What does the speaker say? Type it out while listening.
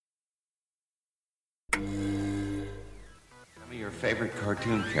Some of your favorite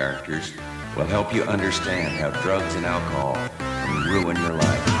cartoon characters will help you understand how drugs and alcohol can ruin your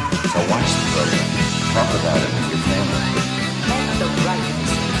life. So watch the program. Talk about it with your family. Take the right.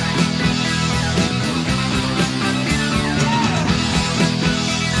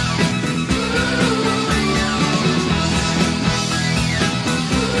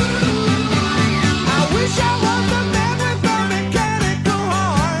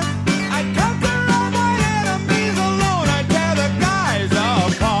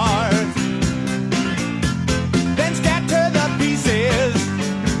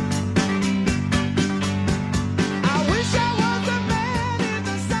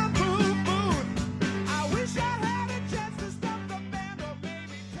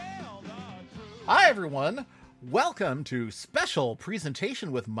 Everyone, welcome to Special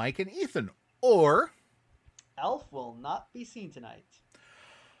Presentation with Mike and Ethan, or Elf will not be seen tonight.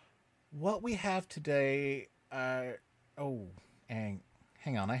 What we have today, hang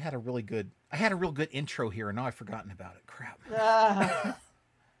on, I had a real good intro here, and now I've forgotten about it. Crap.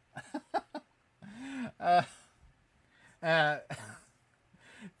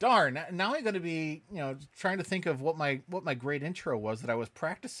 Darn, now I'm going to be, trying to think of what my great intro was that I was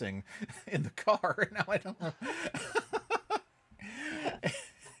practicing in the car. Now I don't know.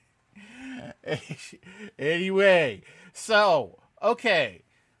 Anyway, so, okay.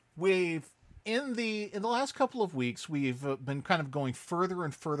 In the last couple of weeks, we've been kind of going further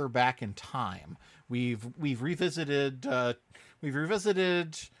and further back in time. We've revisited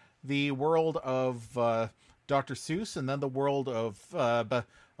the world of Dr. Seuss, and then the world of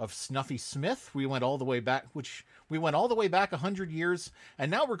Snuffy Smith. We went all the way back 100 years,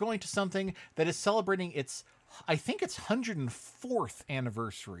 and now we're going to something that is celebrating its 104th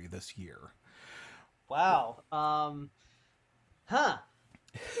anniversary this year. Wow.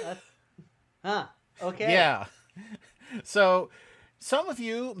 Okay. Yeah. So some of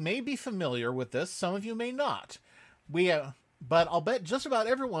you may be familiar with this, some of you may not. But I'll bet just about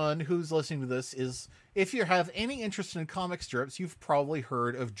everyone who's listening to this is, if you have any interest in comic strips, you've probably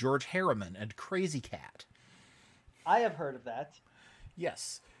heard of George Herriman and Krazy Kat. I have heard of that.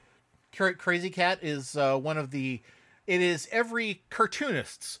 Yes. Krazy Kat is it is every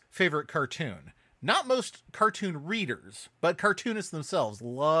cartoonist's favorite cartoon. Not most cartoon readers, but cartoonists themselves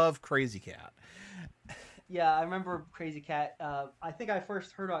love Krazy Kat. Yeah, I remember Krazy Kat. I think I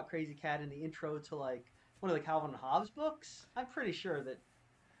first heard about Krazy Kat in the intro to one of the Calvin and Hobbes books. I'm pretty sure that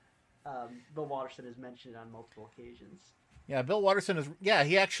Bill Watterson has mentioned it on multiple occasions. Yeah, Bill Watterson is. Yeah,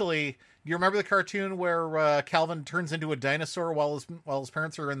 he actually. You remember the cartoon where Calvin turns into a dinosaur while his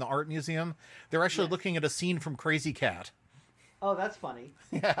parents are in the art museum? They're actually looking at a scene from Krazy Kat. Oh, that's funny.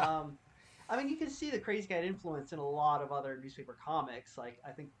 Yeah. I mean, you can see the Krazy Kat influence in a lot of other newspaper comics. Like,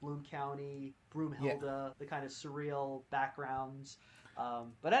 I think Bloom County, Broomhilda, the kind of surreal backgrounds.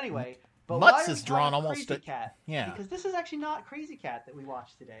 But anyway. But Mutz is drawn almost Krazy Kat? Yeah. Because this is actually not Krazy Kat that we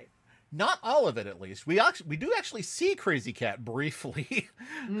watched today. Not all of it, at least. We do actually see Krazy Kat briefly.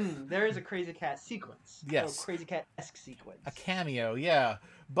 There is a Krazy Kat sequence. Yes. A Krazy Kat-esque sequence. A cameo, yeah.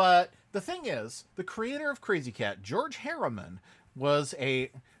 But the thing is, the creator of Krazy Kat, George Herriman, was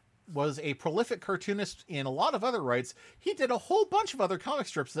a prolific cartoonist in a lot of other rights. He did a whole bunch of other comic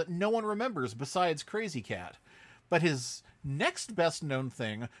strips that no one remembers besides Krazy Kat. But his next best known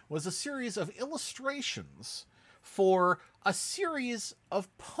thing was a series of illustrations for a series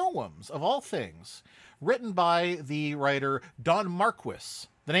of poems, of all things, written by the writer Don Marquis.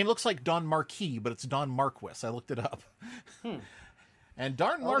 The name looks like Don Marquis, but it's Don Marquis. I looked it up. And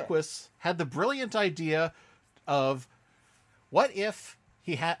Don Marquis had the brilliant idea of what if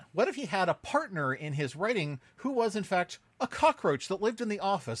he had a partner in his writing who was in fact a cockroach that lived in the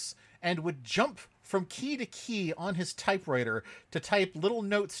office and would jump from key to key on his typewriter to type little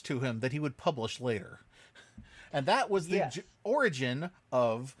notes to him that he would publish later. And that was the origin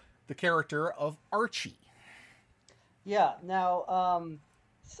of the character of Archie. Yeah. Now,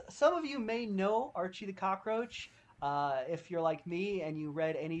 some of you may know Archie the Cockroach. If you're like me and you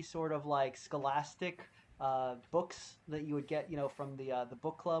read any sort of Scholastic books that you would get, from the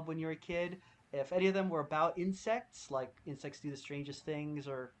book club when you were a kid. If any of them were about insects, like insects do the strangest things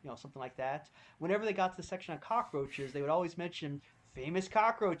or, something like that, whenever they got to the section on cockroaches, they would always mention famous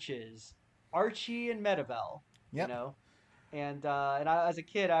cockroaches, Archy and Mehitabel, And I, as a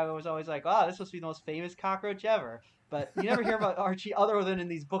kid, I was always like, this must be the most famous cockroach ever. But you never hear about Archie other than in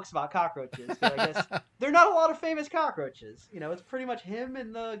these books about cockroaches. Because I guess there are not a lot of famous cockroaches. It's pretty much him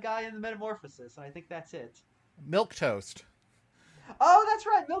and the guy in the Metamorphosis, and I think that's it. Milquetoast. Oh, that's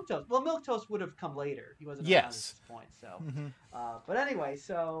right, Milquetoast. Well, Milquetoast would have come later. He wasn't around at this point. So, but anyway,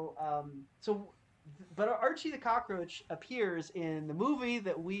 so but Archie the cockroach appears in the movie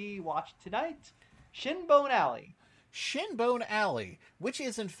that we watched tonight, Shinbone Alley. Shinbone Alley, which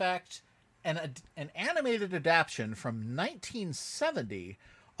is in fact an animated adaptation from 1970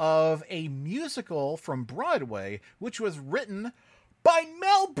 of a musical from Broadway, which was written by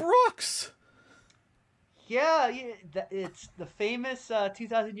Mel Brooks. Yeah, it's the famous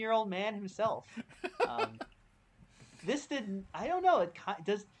 2,000-year-old man himself. This didn't. I don't know. It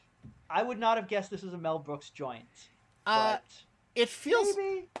does. I would not have guessed this was a Mel Brooks joint. But it feels.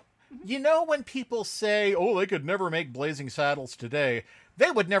 maybe. You know, when people say, "Oh, they could never make Blazing Saddles today,"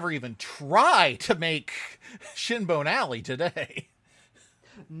 they would never even try to make Shinbone Alley today.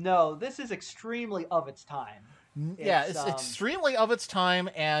 No, this is extremely of its time. It's extremely of its time,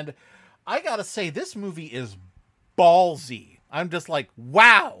 and I gotta say, this movie is ballsy. I'm just like,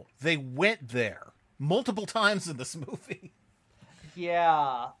 wow, they went there multiple times in this movie.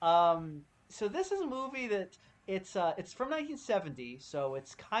 Yeah. So this is a movie that it's from 1970, so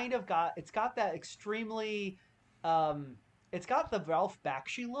it's got that extremely it's got the Ralph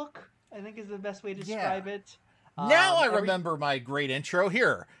Bakshi look, I think is the best way to describe it. Now I remember my great intro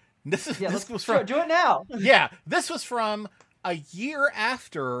here. This was from do it now. Yeah, this was from a year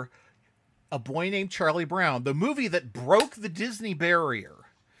after A Boy Named Charlie Brown, the movie that broke the Disney barrier.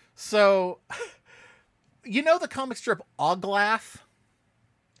 So, you know the comic strip Oglaf?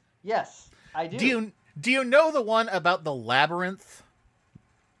 Yes, I do. Do you know the one about the labyrinth?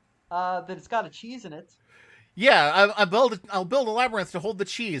 That it's got a cheese in it. Yeah, I'll build a labyrinth to hold the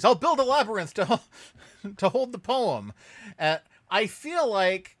cheese. I'll build a labyrinth to hold the poem. I feel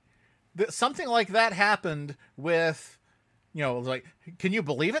like something like that happened with, like, can you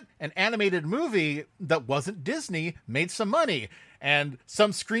believe it? An animated movie that wasn't Disney made some money, and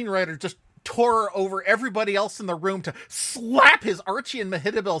some screenwriter just tore over everybody else in the room to slap his Archy and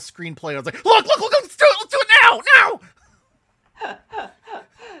Mehitabel screenplay. I was like, look, let's do it now!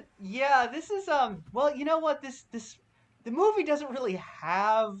 Yeah, this is well, you know what, the movie doesn't really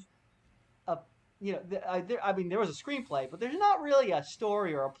have a, there was a screenplay, but there's not really a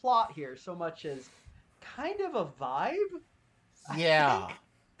story or a plot here so much as kind of a vibe. Yeah,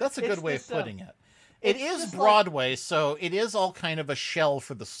 that's a good way of putting it. It is Broadway, so it is all kind of a shell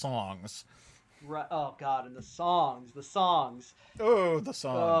for the songs. Right. Oh God, and the songs. Oh, the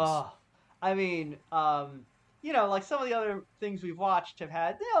songs. I mean, like some of the other things we've watched have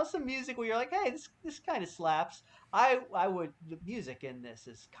had, some music where you're like, hey, this kind of slaps. The music in this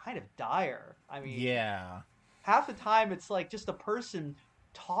is kind of dire. I mean, yeah. Half the time it's like just a person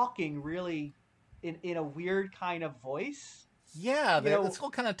talking really in a weird kind of voice. Yeah, it's all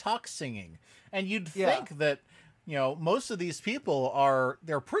kind of talk singing. And you'd think that, most of these people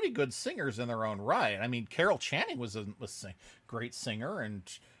they're pretty good singers in their own right. I mean, Carol Channing was a great singer, and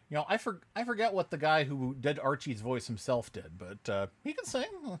I forget what the guy who did Archie's voice himself did, but he can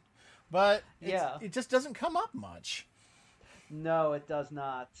sing. But it just doesn't come up much. No, it does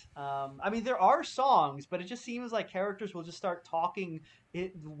not. I mean, there are songs, but it just seems like characters will just start talking.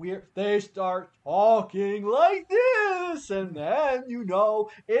 They start talking like this, and then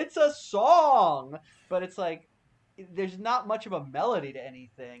it's a song. But it's like there's not much of a melody to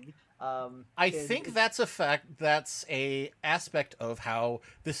anything. I think that's a aspect of how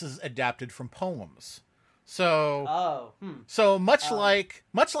this is adapted from poems. So, much like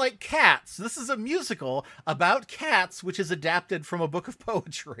Cats, this is a musical about cats, which is adapted from a book of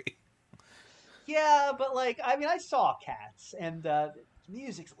poetry. Yeah, but I saw Cats, and the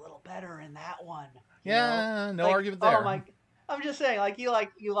music's a little better in that one. No argument there. Oh I'm just saying, you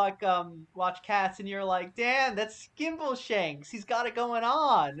watch Cats, and you're like, damn, that's Skimbleshanks. He's got it going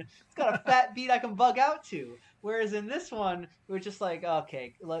on. He's got a fat beat I can bug out to. Whereas in this one, we're just like,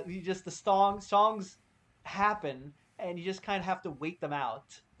 okay, the songs happen, and you just kind of have to wait them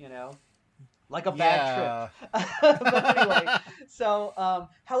out, like a bad trip. But anyway, so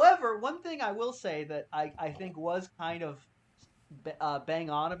however, one thing I will say that I think was kind of bang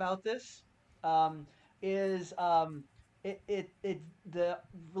on about this is the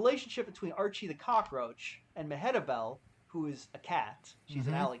relationship between Archie the cockroach and Mehitabel, who is a cat. She's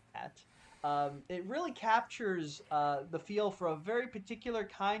an alley cat. It really captures the feel for a very particular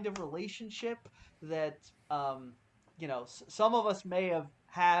kind of relationship that some of us may have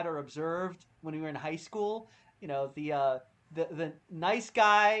had or observed when we were in high school. The nice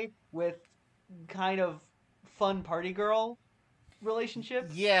guy with kind of fun party girl relationship.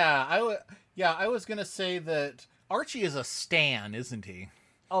 Yeah, I was gonna say that Archie is a stan, isn't he?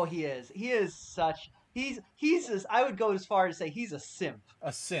 Oh, he is. He is such. I would go as far as to say he's a simp.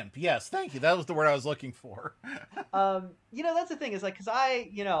 A simp. Yes, thank you. That was the word I was looking for. That's the thing is like, cause I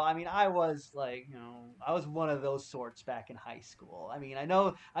mean, I was like, I was one of those sorts back in high school. I mean, I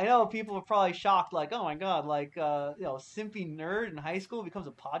know people are probably shocked, like, oh my God, like, simpy nerd in high school becomes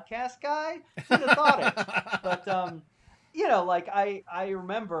a podcast guy. Who'd have thought it? But, like I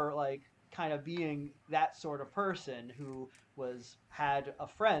remember like kind of being that sort of person who had a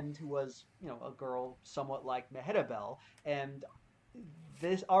friend who was, a girl somewhat like Mehitabel, and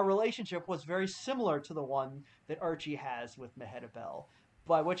our relationship was very similar to the one that Archie has with Mehitabel,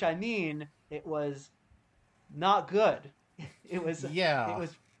 by which I mean it was not good. It was Yeah. it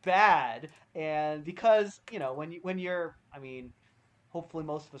was bad, and because when you're, I mean, hopefully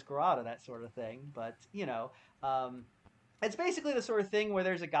most of us grow out of that sort of thing, but it's basically the sort of thing where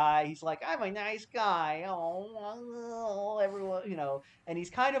there's a guy, he's like, I'm a nice guy, everyone, and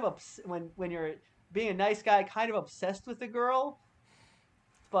he's kind of when you're being a nice guy, kind of obsessed with the girl.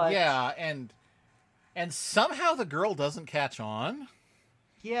 But yeah, and somehow the girl doesn't catch on.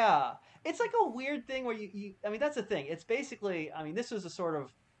 yeah, it's like a weird thing where I mean, that's the thing. It's basically, I mean, this was the sort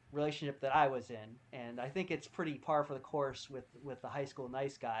of relationship that I was in, and I think it's pretty par for the course with the high school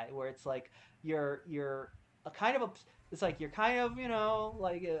nice guy, where it's like you're a kind of it's like you're kind of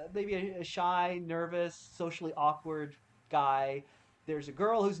like maybe a shy, nervous, socially awkward guy. There's a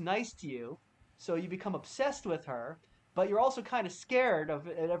girl who's nice to you, so you become obsessed with her, but you're also kind of scared of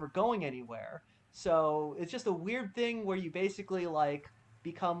it ever going anywhere. So it's just a weird thing where you basically like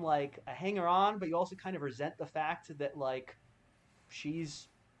become like a hanger on, but you also kind of resent the fact that like she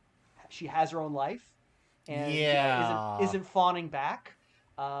has her own life and Yeah. isn't fawning back.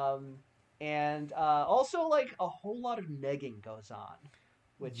 And also like a whole lot of negging goes on,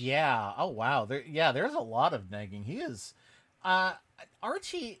 which Yeah. Oh wow. There's a lot of negging. He is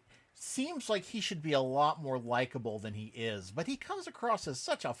Archie seems like he should be a lot more likable than he is, but he comes across as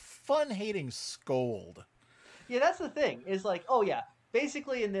such a fun-hating scold. yeah, that's the thing. Is like, oh yeah,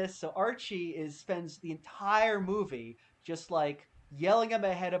 basically in this, so Archie spends the entire movie just like yelling at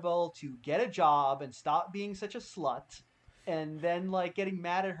Mehitabel to get a job and stop being such a slut, and then like getting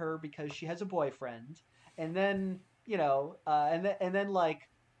mad at her because she has a boyfriend, and then and then like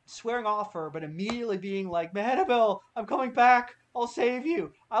swearing off her, but immediately being like, Mehitabel, I'm coming back. I'll save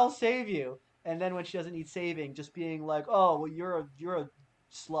you. I'll save you. And then when she doesn't need saving, just being like, oh well, you're a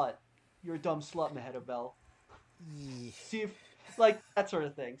slut. You're a dumb slut, Mehitabel. See if like that sort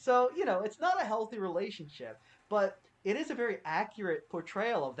of thing. So it's not a healthy relationship, but it is a very accurate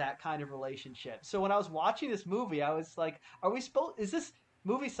portrayal of that kind of relationship. So when I was watching this movie, I was like, is this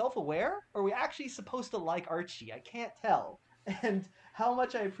movie self-aware, or are we actually supposed to like Archie? I can't tell. And how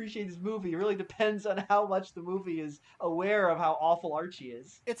much I appreciate this movie really depends on how much the movie is aware of how awful Archie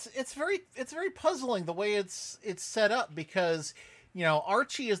is. It's very puzzling the way it's set up, because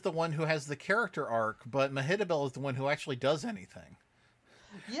Archie is the one who has the character arc, but Mehitabel is the one who actually does anything.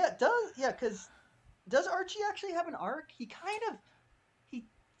 Yeah, because does Archie actually have an arc? He kind of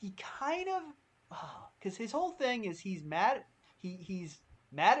because his whole thing is he's mad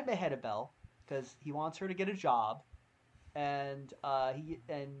at Mehitabel because he wants her to get a job, and he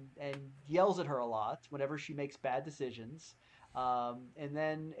yells at her a lot whenever she makes bad decisions, and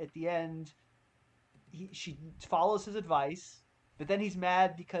then at the end she follows his advice, but then he's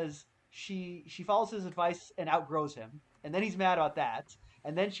mad because she follows his advice and outgrows him, and then he's mad about that.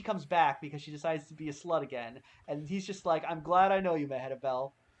 And then she comes back because she decides to be a slut again. And he's just like, I'm glad I know you,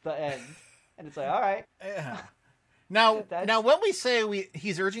 Mehitabel. The end. And it's like, all right. Yeah. Now, when we say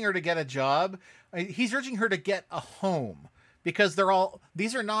he's urging her to get a job, he's urging her to get a home. Because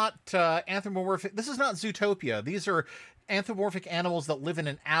these are not anthropomorphic. This is not Zootopia. These are anthropomorphic animals that live in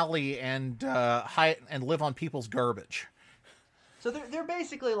an alley and live on people's garbage. So they're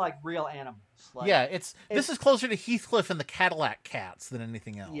basically like real animals. Like, yeah, this is closer to Heathcliff and the Cadillac Cats than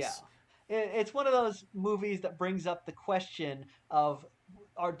anything else. Yeah, it's one of those movies that brings up the question of,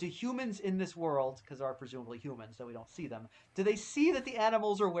 do humans in this world, because they are presumably humans, though we don't see them, do they see that the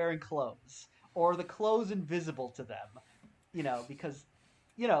animals are wearing clothes, or are the clothes invisible to them? Because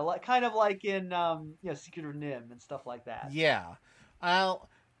like kind of like in Secret of Nim and stuff like that. Yeah,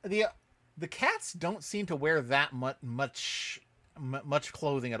 the cats don't seem to wear that much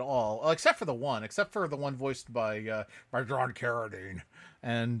clothing at all, except for the one voiced by John Carradine,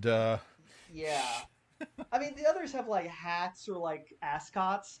 and yeah, I mean, the others have like hats or like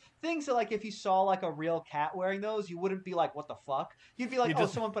ascots, things that like if you saw like a real cat wearing those, you wouldn't be like, "What the fuck?" You'd be like, You "Oh,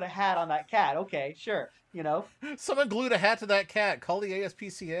 just someone put a hat on that cat. Okay, sure." someone glued a hat to that cat. Call the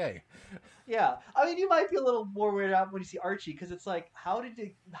ASPCA. Yeah. I mean, you might be a little more weirded out when you see Archie because it's like, how did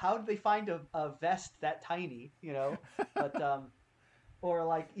they find a vest that tiny? But or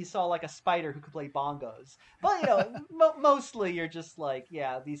like you saw like a spider who could play bongos. But mostly you're just like,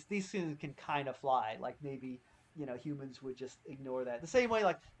 yeah, these things can kind of fly. Like maybe humans would just ignore that. The same way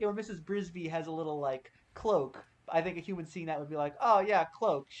like Mrs. Brisby has a little like cloak. I think a human seeing that would be like, oh yeah,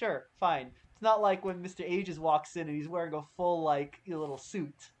 cloak, sure, fine. It's not like when Mr. Ages walks in and he's wearing a full like little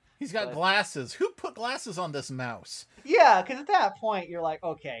suit. He's got glasses. Who put glasses on this mouse? Yeah, because at that point you're like,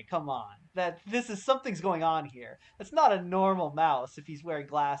 okay, come on, something's going on here. That's not a normal mouse if he's wearing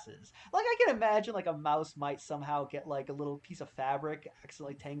glasses. Like I can imagine like a mouse might somehow get like a little piece of fabric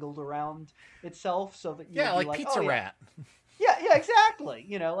accidentally tangled around itself, so that like Pizza Rat. Yeah, exactly.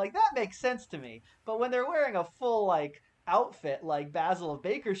 Like that makes sense to me. But when they're wearing a full like outfit like Basil of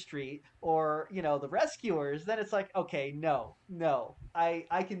Baker Street or the Rescuers, then it's like, okay, no,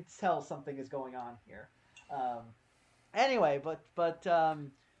 I can tell something is going on here. Anyway,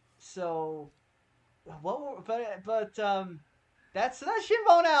 so what? That's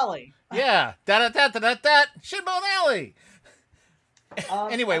Shinbone Alley. Yeah, Shinbone Alley.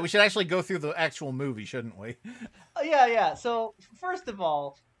 Anyway, we should actually go through the actual movie, shouldn't we? Yeah. So first of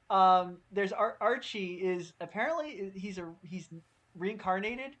all, there's Archie is apparently he's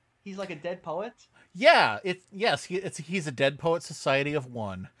reincarnated. He's like a dead poet. Yeah, he's a dead poet society of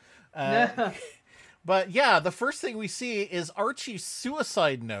one. But yeah, the first thing we see is Archie's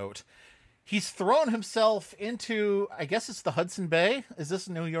suicide note. He's thrown himself into, I guess it's the Hudson Bay. Is this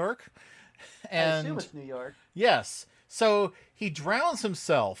New York? And I assume it's New York. Yes. So he drowns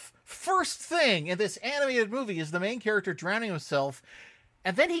himself. First thing in this animated movie is the main character drowning himself,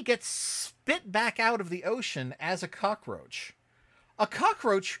 and then he gets spit back out of the ocean as a cockroach. A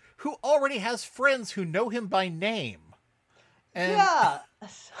cockroach who already has friends who know him by name. And yeah.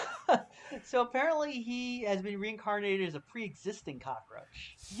 So apparently he has been reincarnated as a pre-existing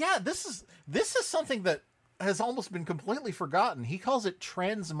cockroach. Yeah, this is something that has almost been completely forgotten. He calls it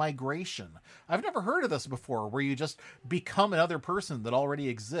transmigration. I've never heard of this before, where you just become another person that already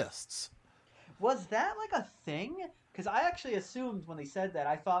exists. Was that like a thing? Because I actually assumed when they said that,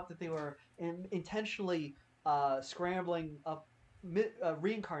 I thought that they were intentionally scrambling up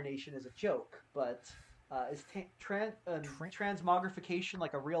reincarnation as a joke, but is transmogrification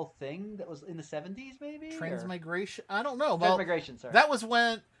like a real thing that was in the 70s maybe? Transmigration? I don't know. Transmigration, sorry. That was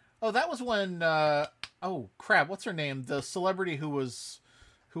when oh crap, what's her name? The celebrity who was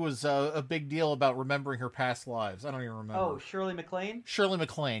a big deal about remembering her past lives. I don't even remember. Oh, Shirley MacLaine? Shirley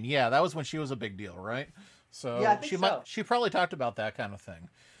MacLaine. Yeah, that was when she was a big deal, right? So yeah, I think she probably talked about that kind of thing.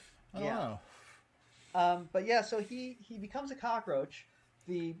 I don't know. But yeah, so he becomes a cockroach.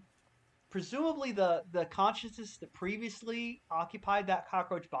 Presumably the consciousness that previously occupied that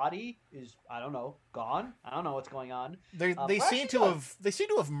cockroach body is, I don't know, gone. I don't know what's going on. They seem to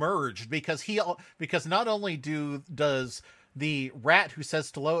have merged because not only does the rat who says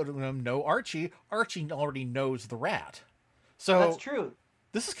hello to him know Archie already knows the rat. So that's true.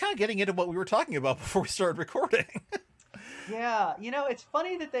 This is kind of getting into what we were talking about before we started recording. Yeah, it's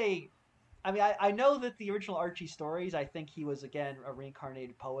funny that I know that the original Archie stories, I think he was, again, a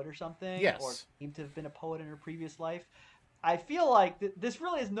reincarnated poet or something. Yes. Or seemed to have been a poet in a previous life. I feel like this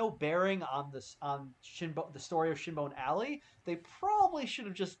really has no bearing on the story of Shinbone Alley. They probably should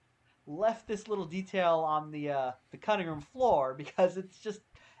have just left this little detail on the cutting room floor, because it's just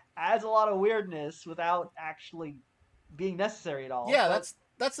adds a lot of weirdness without actually being necessary at all. Yeah,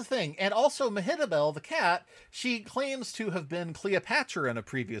 that's the thing. And also Mehitabel, the cat, she claims to have been Cleopatra in a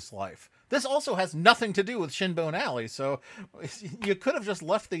previous life. This also has nothing to do with Shinbone Alley, so you could have just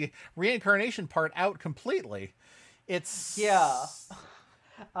left the reincarnation part out completely. It's more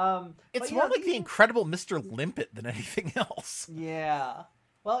like the Incredible Mr. Limpet than anything else. Yeah.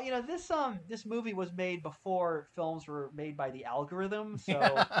 Well, this movie was made before films were made by the algorithm,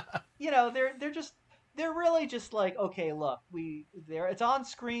 so they're really just like, okay, look, it's on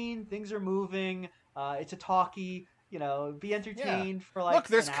screen, things are moving, it's a talkie, be entertained for like. Look,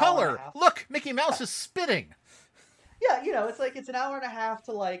 there's color. Look, Mickey Mouse is spitting. Yeah, it's an hour and a half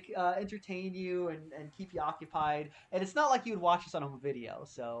to like entertain you and keep you occupied, and it's not like you would watch this on home video.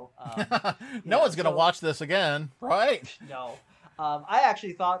 So no one's gonna watch this again, right? No, I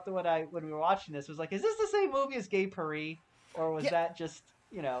actually thought that when we were watching this was like, is this the same movie as Gay Paris, or was that just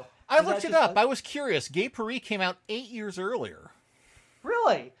I looked it up. I was curious. Gay Paris came out 8 years earlier.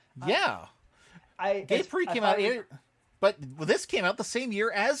 Really? Yeah. Gay Pre came out, but this came out the same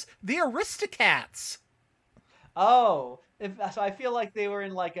year as the Aristocats. Oh, so I feel like they were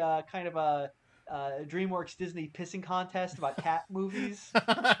in like a kind of a DreamWorks Disney pissing contest about cat movies.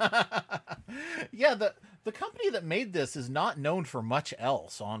 Yeah, the company that made this is not known for much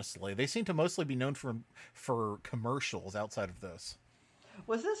else, honestly. They seem to mostly be known for commercials outside of this.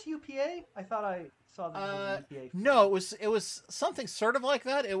 Was this UPA? I thought I saw the UPA. No, it was something sort of like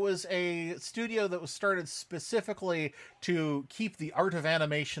that. It was a studio that was started specifically to keep the art of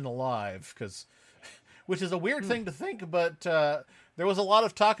animation alive, which is a weird thing to think, but there was a lot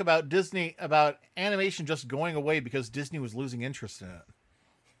of talk about about animation just going away because Disney was losing interest in it.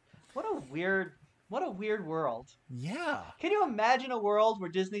 What a weird world. Yeah. Can you imagine a world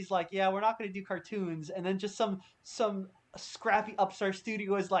where Disney's like, yeah, we're not going to do cartoons, and then just some scrappy upstart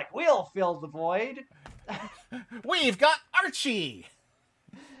studio is like, we'll fill the void. We've got Archie.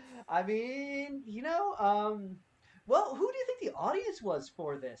 I mean, well, who do you think the audience was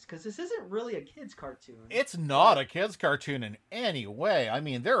for this? Because this isn't really a kid's cartoon. It's not a kid's cartoon in any way. I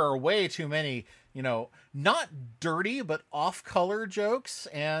mean, there are way too many, not dirty, but off-color jokes,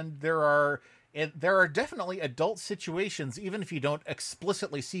 and there are definitely adult situations, even if you don't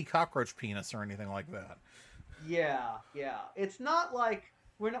explicitly see cockroach penis or anything like that. Yeah. It's not like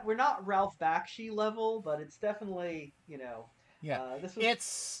we're not Ralph Bakshi level, but it's definitely, Yeah.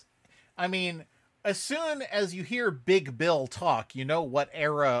 I mean, as soon as you hear Big Bill talk, you know what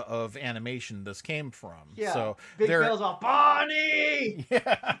era of animation this came from. Yeah. So Big Bill's all, Bonnie!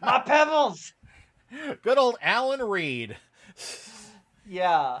 Yeah. My pebbles! Good old Alan Reed.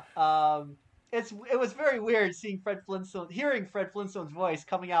 Yeah. It was very weird hearing Fred Flintstone's voice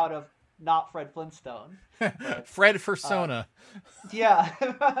coming out of not Fred Flintstone. But, Fred Fursona. Yeah.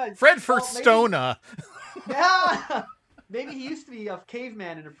 Fred Furstona. Yeah. Maybe he used to be a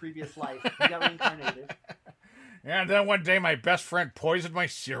caveman in a previous life. He got reincarnated. And then one day my best friend poisoned my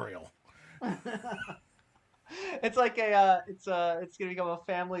cereal. It's like it's gonna become a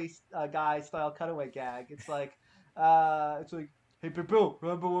Family Guy style cutaway gag. It's like, hey, Big Bill,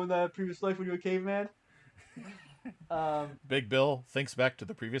 remember when that previous life when you were a caveman? Big Bill thinks back to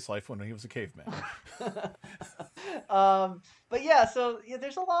the previous life when he was a caveman. But yeah, so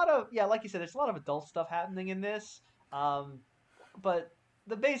there's a lot of like you said, there's a lot of adult stuff happening in this. But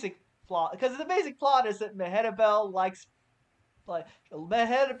the basic plot is that Mehitabel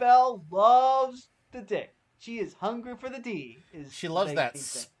Mehitabel loves the dick. She is hungry for the D. She loves that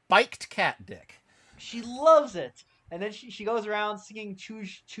spiked cat dick. She loves it, and then she goes around singing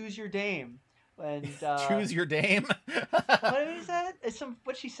 "Choose Your Dame." And choose your dame. What is that?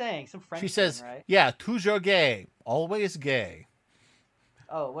 What's she saying? Some French. She says, thing, right? Yeah, toujours gay, always gay.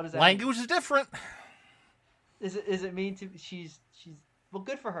 Oh, what does that Language mean? is different. Is it mean to she's well,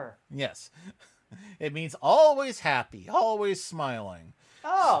 good for her. Yes, it means always happy, always smiling.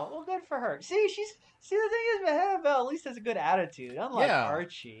 Oh, well, good for her. See, the thing is, Mehitabel at least has a good attitude, unlike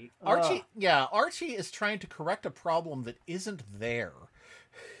Archie. Archie is trying to correct a problem that isn't there.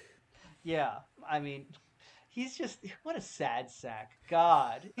 Yeah, I mean, he's what a sad sack.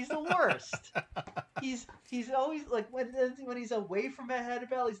 God, he's the worst. he's always like when he's away from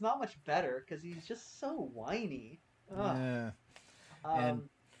Mehitabel, he's not much better because he's just so whiny. Yeah. And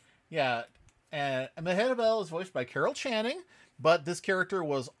Mehitabel is voiced by Carol Channing, but this character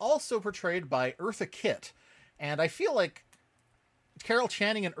was also portrayed by Eartha Kitt, and I feel like Carol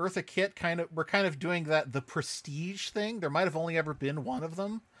Channing and Eartha Kitt were kind of doing the prestige thing. There might have only ever been one of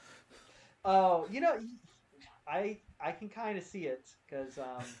them. Oh, I can kind of see it because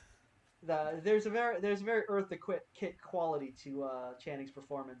there's a very Eartha Kitt quality to Channing's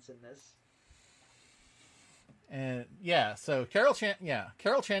performance in this. And so Carol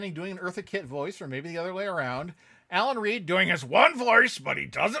Channing doing an Eartha Kitt voice, or maybe the other way around. Alan Reed doing his one voice, but he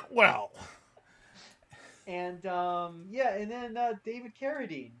does it well. And and then David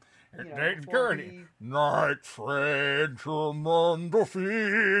Carradine. David Carradine. Night friend tremendo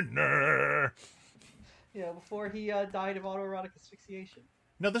fine. Yeah, before he died of autoerotic asphyxiation.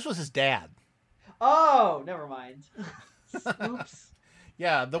 No, this was his dad. Oh, never mind. Oops.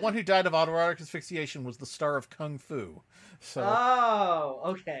 Yeah, the one who died of autoerotic asphyxiation was the star of Kung Fu. So. Oh,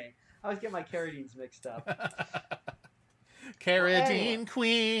 okay. I was getting my Carradines mixed up. Carradine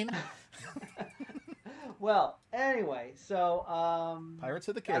Queen. Well, anyway, so Pirates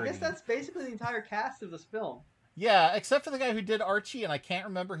of the Caribbean. I guess that's basically the entire cast of this film. Yeah, except for the guy who did Archie, and I can't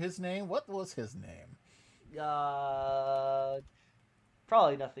remember his name. What was his name?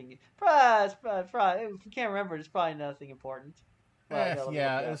 Probably nothing. Probably, if you can't remember, it's probably nothing important. It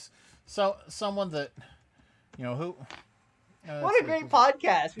was someone that, who. What a great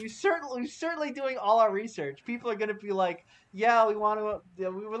podcast! We're certainly doing all our research. People are going to be like, "Yeah, we want to.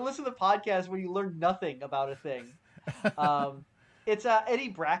 We would listen to the podcast where you learn nothing about a thing." It's Eddie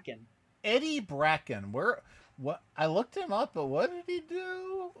Bracken. Eddie Bracken. What? I looked him up, but what did he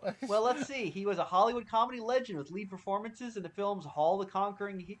do? Well, let's see. He was a Hollywood comedy legend with lead performances in the films Hail the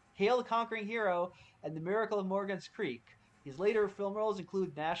Conquering Hero, and The Miracle of Morgan's Creek. His later film roles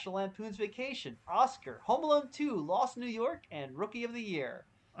include National Lampoon's Vacation, Oscar, Home Alone 2, Lost in New York, and Rookie of the Year.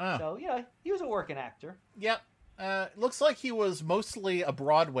 Oh. So, he was a working actor. Yep. Looks like he was mostly a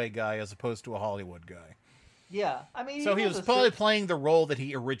Broadway guy as opposed to a Hollywood guy. Yeah, I mean... So he was probably playing the role that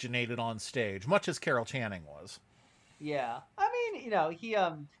he originated on stage, much as Carol Channing was. Yeah. I mean,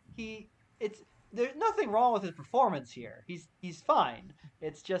 there's nothing wrong with his performance here. He's fine.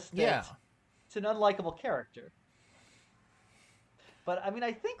 It's just that it's an unlikable character. But I mean,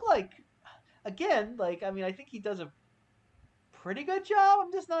 I think I think he does a pretty good job.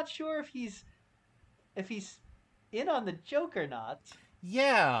 I'm just not sure if he's in on the joke or not.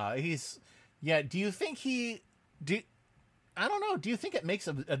 Yeah, do you think I don't know. Do you think it makes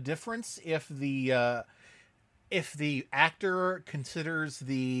a difference if the actor considers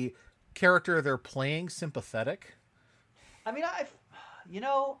the character they're playing sympathetic? I mean, I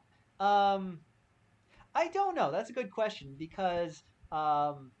don't know. That's a good question because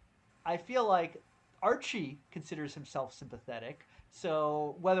I feel like Archie considers himself sympathetic,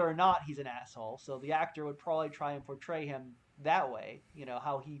 so whether or not he's an asshole, so the actor would probably try and portray him that way,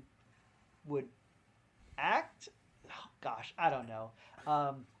 how he would act. Oh, gosh, I don't know.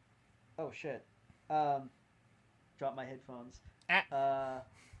 Oh shit. Dropped my headphones. Oh,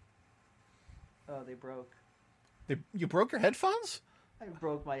 they broke. You broke your headphones? I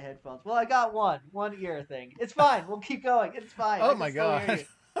broke my headphones. Well, I got one ear thing. It's fine. We'll keep going. It's fine. Oh my god.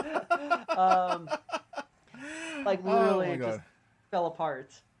 Literally just fell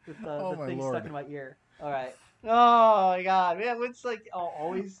apart with the thing Lord. stuck in my ear. All right. Oh my god, man! It's like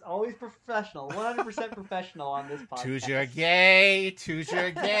always professional, 100% professional on this podcast. Toujours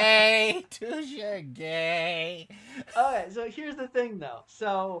gay. Okay, so here's the thing, though.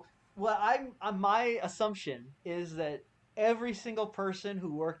 So my assumption is that every single person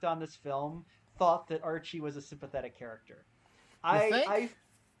who worked on this film thought that Archie was a sympathetic character.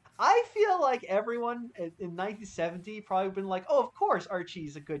 I feel like everyone in 1970 probably been like, oh, of course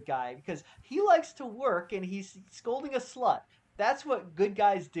Archie's a good guy because he likes to work and he's scolding a slut. That's what good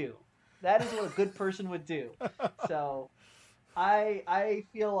guys do. That is what a good person would do. So I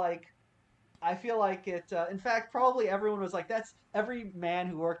feel like it. In fact, probably everyone was like, every man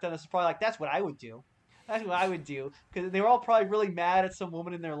who worked on this was probably like, that's what I would do. That's what I would do, because they were all probably really mad at some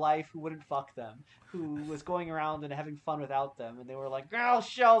woman in their life who wouldn't fuck them, who was going around and having fun without them, and they were like, "I'll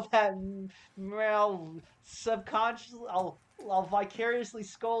show that, I'll subconsciously, I'll vicariously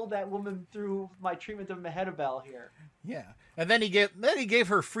scold that woman through my treatment of Mehitabel here." Yeah, and then he gave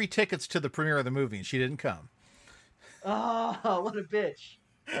her free tickets to the premiere of the movie, and she didn't come. Oh, what a bitch!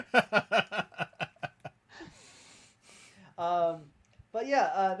 But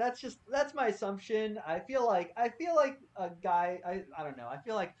yeah, that's my assumption. I feel like a guy. I don't know. I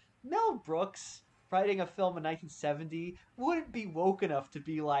feel like Mel Brooks writing a film in 1970 wouldn't be woke enough to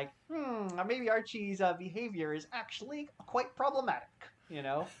be like, maybe Archie's behavior is actually quite problematic.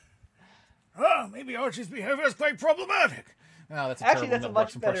 Oh, maybe Archie's behavior is quite problematic. No, that's a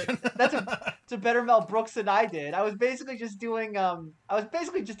much better. It's a better Mel Brooks than I did. I was basically just doing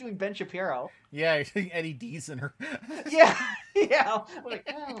Ben Shapiro. Yeah, Eddie Dees in her. Yeah. Like,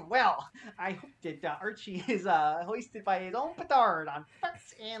 well, I hope that Archie is hoisted by his own petard on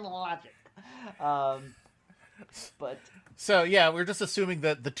facts and logic. But so yeah, we're just assuming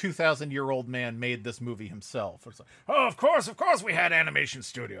that the 2,000-year-old man made this movie himself. It's like, oh, of course, we had animation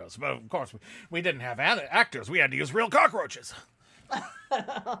studios, but of course we didn't have actors. We had to use real cockroaches. See,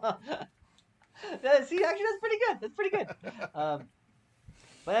 actually, that's pretty good.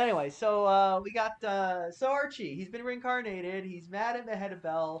 But anyway, so we got Archie. He's been reincarnated. He's mad at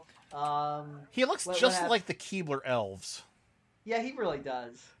Mehitabel. He looks just like the Keebler elves. Yeah, he really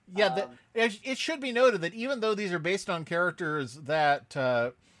does. Yeah, it should be noted that even though these are based on characters that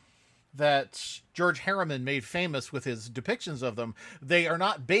George Herriman made famous with his depictions of them, they are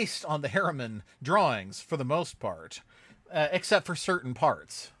not based on the Herriman drawings for the most part, except for certain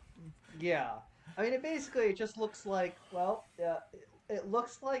parts. Yeah, I mean, it just looks like, it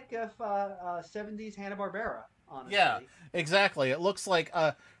looks like if 70s Hanna-Barbera, honestly. Yeah, exactly. It looks like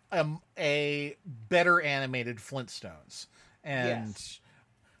a better animated Flintstones. And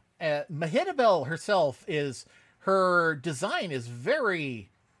Mehitabel herself her design is very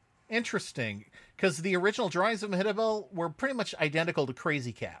interesting because the original drawings of Mehitabel were pretty much identical to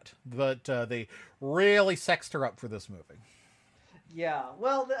Krazy Kat, but they really sexed her up for this movie. Yeah,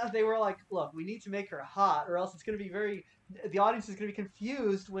 well, they were like, look, we need to make her hot, or else it's going to be the audience is going to be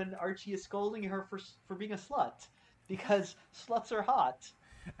confused when Archie is scolding her for being a slut, because sluts are hot,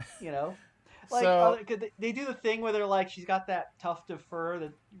 you know? Like, So they do the thing where they're like, she's got that tuft of fur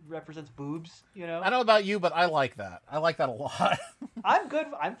that represents boobs, you know? I don't know about you, but I like that. I like that a lot. I'm good.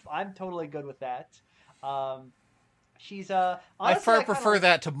 I'm totally good with that. She's honestly, I far prefer like,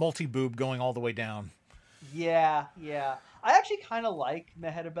 that to multi-boob going all the way down. Yeah, yeah. I actually kind of like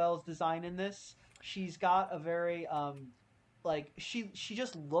Mehitabel's design in this. She's got a very like she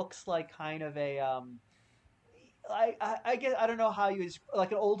just looks like kind of a I guess I don't know how you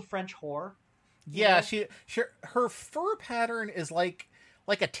like an old French whore. Yeah, Know? she her fur pattern is like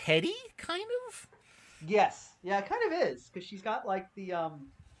a teddy kind of. Yes, yeah, it kind of is because she's got like the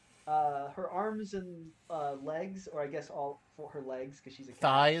her arms and legs, or I guess all for her legs because she's a cat.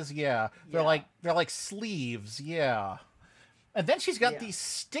 Thighs. Yeah, Yeah. they're like sleeves. Yeah, and then she's got Yeah. these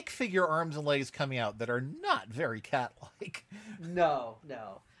stick figure arms and legs coming out that are not very cat-like. No,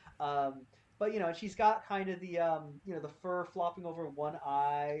 no. But she's got kind of the the fur flopping over one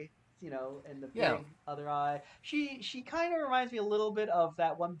eye, and the big Yeah. other eye. She kind of reminds me a little bit of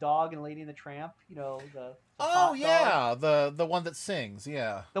that one dog in Lady and the Tramp. The Oh pot dog. yeah, the one that sings.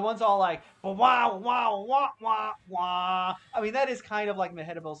 Yeah. The one's all like wah wah wah wah wah. I mean, that is kind of like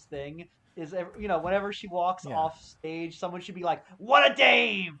Mehitabel's thing. Is whenever she walks Yeah. off stage, someone should be like, "What a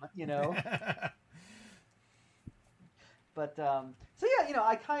dame!" But so yeah,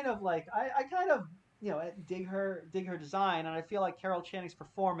 I kind of like I kind of dig her design, and I feel like Carol Channing's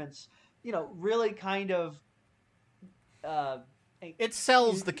performance, really kind of It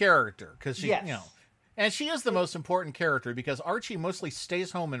sells the character because she, yes. and she is the most important character because Archie mostly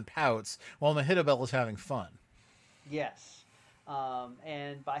stays home and pouts while Mehitabel is having fun. Yes,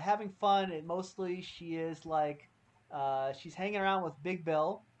 and by having fun, she is like she's hanging around with Big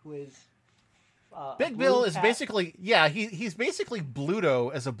Bill, who is Big Bill is basically he's basically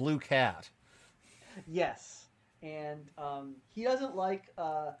Bluto as a blue cat. Yes, and he doesn't like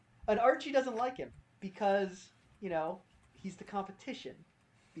and Archie doesn't like him because he's the competition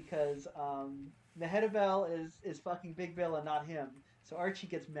because Mehitabel is fucking Big Bill and not him, so Archie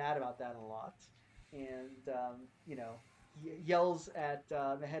gets mad about that a lot, and he yells at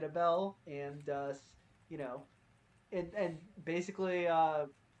Mehitabel, and and basically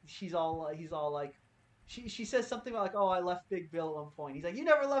he's all like she says something like, "Oh, I left Big Bill at one point." He's like, "You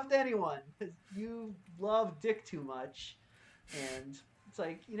never left anyone because you love Dick too much." And it's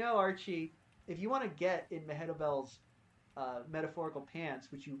like, Archie, if you want to get in Mehitabel's metaphorical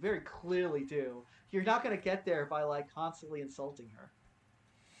pants, which you very clearly do, you're not going to get there by like constantly insulting her.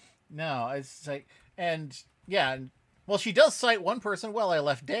 No, it's like, and yeah, well, she does cite one person. Well, I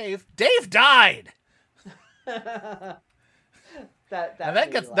left Dave. Dave died.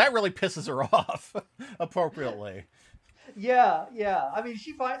 That really pisses her off appropriately. Yeah. I mean,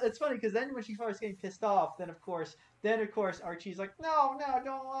 it's funny because then when she starts getting pissed off, then of course Archie's like, no,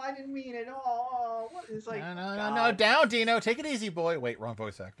 I didn't mean it. Oh, what? It's like, no, down, Dino, take it easy, boy. Wait, wrong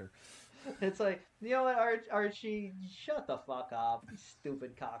voice actor. It's like, you know what, Archie, shut the fuck up, you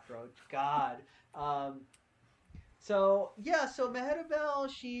stupid cockroach. God. So Mehitabel,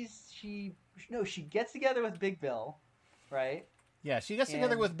 she gets together with Big Bill, right? Yeah, she gets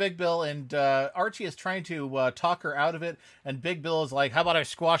together with Big Bill, and Archie is trying to talk her out of it, and Big Bill is like, how about I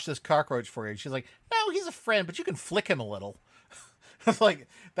squash this cockroach for you? And she's like, no, he's a friend, but you can flick him a little. It's like,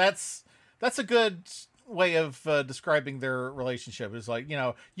 that's a good way of describing their relationship. It's like, you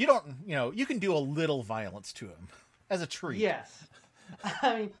can do a little violence to him as a treat. Yes.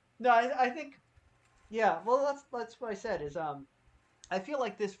 I mean, no, I think, yeah, well, that's what I said, is I feel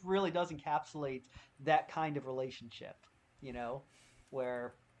like this really does encapsulate that kind of relationship.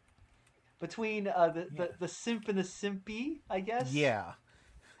 Where between the simp and the simpy, I guess. Yeah.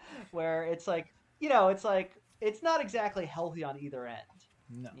 Where it's like, it's not exactly healthy on either end.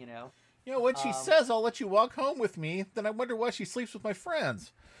 No. When she says, I'll let you walk home with me, then I wonder why she sleeps with my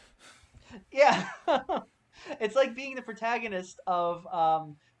friends. Yeah. It's like being the protagonist of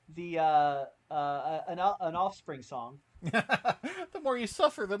an Offspring song. The more you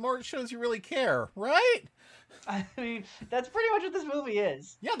suffer, the more it shows you really care, right? I mean, that's pretty much what this movie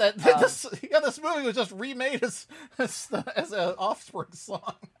is. Yeah, this movie was just remade as an Offspring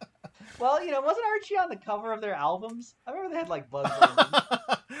song. Well, wasn't Archie on the cover of their albums? I remember they had like bugs on them.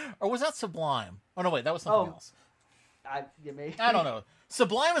 Or was that Sublime? Oh no, wait, that was something else. I don't know.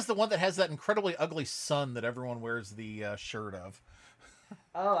 Sublime is the one that has that incredibly ugly sun that everyone wears the shirt of.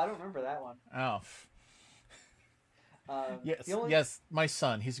 Oh, I don't remember that one. Oh, yes, The only... yes, my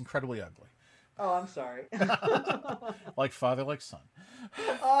son. He's incredibly ugly. Oh, I'm sorry. Like father, like son.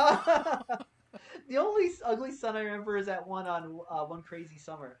 uh, the only ugly son I remember is that one on One Crazy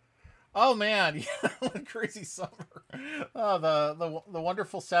Summer. Oh man, yeah, One Crazy Summer. Oh, the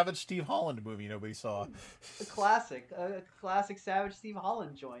wonderful Savage Steve Holland movie nobody saw. A classic Savage Steve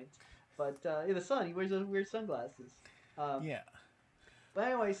Holland joint. But yeah, the son, he wears those weird sunglasses. Yeah. But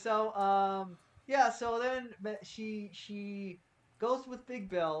anyway, so yeah, so then she goes with Big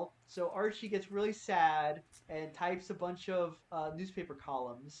Bill. So Archie gets really sad and types a bunch of newspaper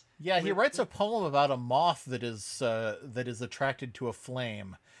columns. Yeah, he writes a poem about a moth that is attracted to a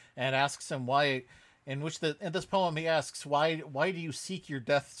flame, and asks him why. In this poem he asks why do you seek your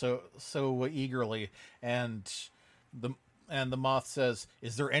death so eagerly, and the moth says,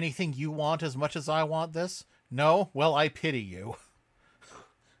 "Is there anything you want as much as I want this? No? Well, I pity you."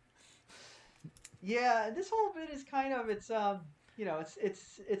 Yeah, this whole bit is kind of it's the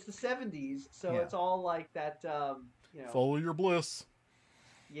 70s, so Yeah. it's all like that Follow your bliss.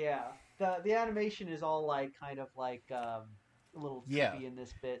 yeah. The animation is all like kind of like a little trippy in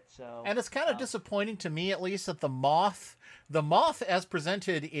this bit, so And it's kind of disappointing to me, at least, that the moth as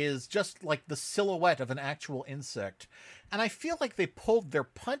presented is just like the silhouette of an actual insect. And I feel like they pulled their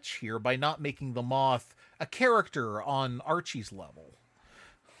punch here by not making the moth a character on Archie's level.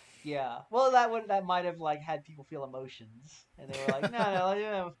 yeah. Well, that might have like had people feel emotions, and they were like, no,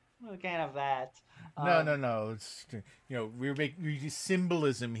 yeah, we can't have that. No. It's, we're making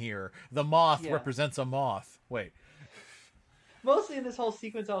symbolism here. The moth represents a moth. Wait. Mostly in this whole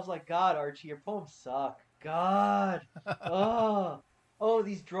sequence, I was like, God, Archie, your poems suck. God. Oh,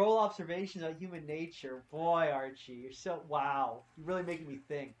 these droll observations on human nature. Boy, Archie, you're so... Wow. You're really making me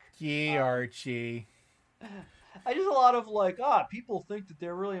think. Gee, Archie. I just a lot of like, people think that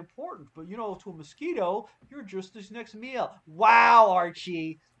they're really important, but to a mosquito, you're just this next meal. Wow,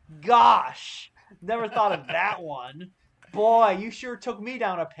 Archie. Gosh. Never thought of that one. Boy, you sure took me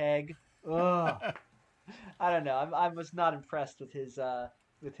down a peg. Ugh. I don't know. I was not impressed with his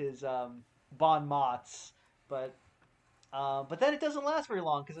bon mots, but then it doesn't last very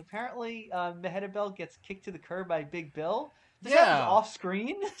long because apparently Mehitabel gets kicked to the curb by Big Bill. This happens off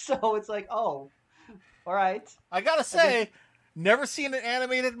screen, so it's like, oh, all right. I gotta say, never seen an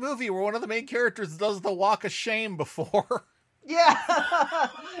animated movie where one of the main characters does the walk of shame before. Yeah,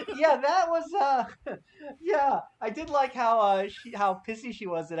 yeah, that was yeah. I did like how pissy she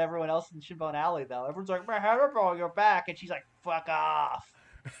was at everyone else in Shinbone Alley, though. Everyone's like, "Mehitabel, you're back," and she's like, "Fuck off."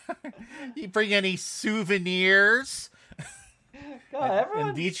 You bring any souvenirs? God,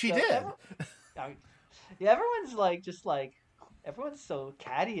 indeed, she did. Yeah, everyone's like just like everyone's so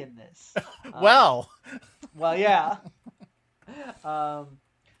catty in this. Well, yeah.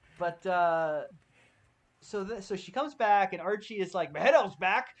 But. So she comes back, and Archie is like, Mehitabel's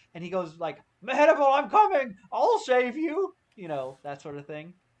back, and he goes like, Mehitabel, I'm coming, I'll save you, that sort of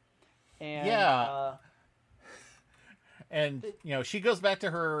thing. And and she goes back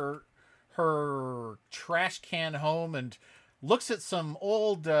to her trash can home and looks at some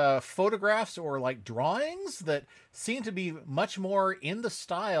old photographs or like drawings that seem to be much more in the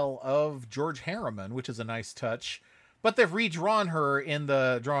style of George Herriman, which is a nice touch. But they've redrawn her in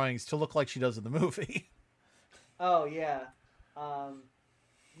the drawings to look like she does in the movie. Oh, yeah.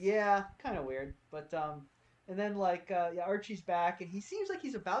 Yeah, kind of weird. But, and then, like, Archie's back, and he seems like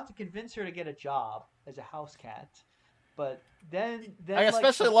he's about to convince her to get a job as a house cat. But then I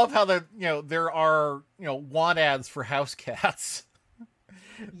especially love how there are, want ads for house cats.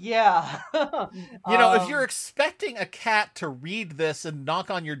 Yeah. If you're expecting a cat to read this and knock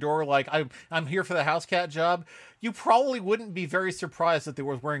on your door like, I'm here for the house cat job, you probably wouldn't be very surprised that they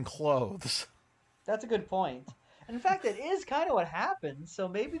were wearing clothes. That's a good point. And in fact, it is kind of what happens, so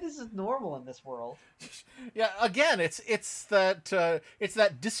maybe this is normal in this world. Yeah, again, it's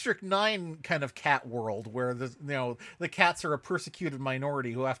that District 9 kind of cat world where the cats are a persecuted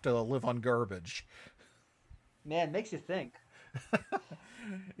minority who have to live on garbage. Man, makes you think.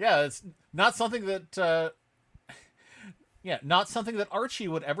 Yeah, it's not something that not something that Archie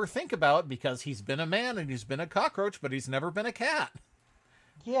would ever think about because he's been a man and he's been a cockroach, but he's never been a cat.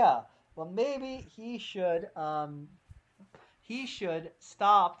 Yeah. Well, maybe he should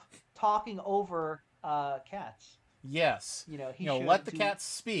stop talking over cats. Yes. He should let the cats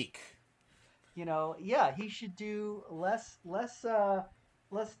speak. Yeah, he should do less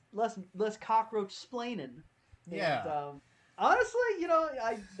cockroach splaining. Yeah. And, honestly,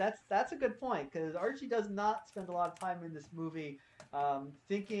 that's a good point because Archie does not spend a lot of time in this movie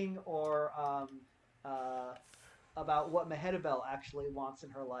thinking or about what Mehitabel actually wants in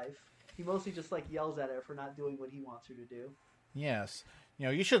her life. He mostly just like yells at her for not doing what he wants her to do. Yes.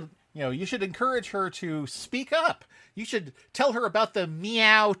 You should encourage her to speak up. You should tell her about the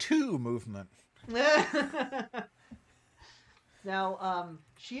Meow 2 movement. Now,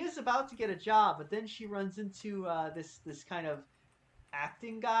 she is about to get a job, but then she runs into this kind of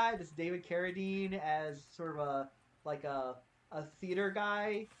acting guy, this David Carradine, as sort of a theater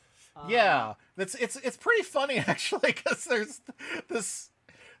guy. Yeah, it's pretty funny actually, because there's this,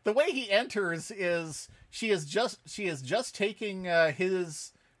 the way he enters is she is just taking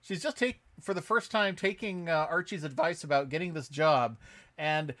for the first time taking Archie's advice about getting this job,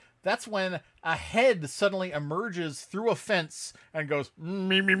 and that's when a head suddenly emerges through a fence and goes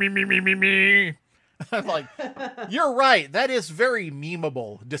me me me me me me me. I'm like, you're right. That is very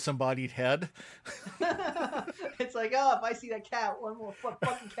memeable, disembodied head. It's like, oh, if I see that cat one more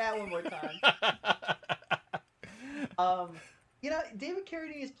fucking cat one more time. David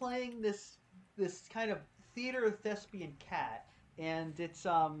Carradine is playing this kind of theater thespian cat, and it's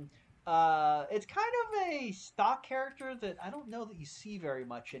kind of a stock character that I don't know that you see very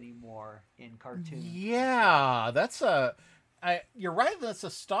much anymore in cartoons. Yeah, you're right. That's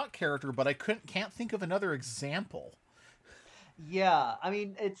a stock character, but I can't think of another example. Yeah, I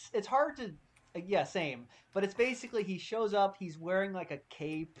mean it's hard to. Yeah, same. But it's basically he shows up. He's wearing like a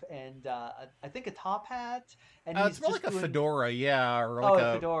cape and I think a top hat, and he's it's more like a fedora, yeah, or like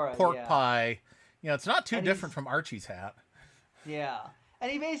a fedora, pork yeah. pie. It's not too different from Archie's hat. Yeah,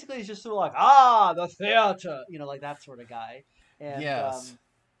 and he basically is just sort of like the theater, like that sort of guy. And yes.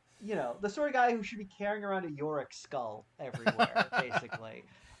 The sort of guy who should be carrying around a Yorick skull everywhere, basically.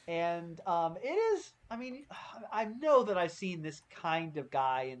 And it is, I mean, I know that I've seen this kind of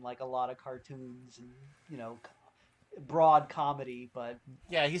guy in like a lot of cartoons and, broad comedy, but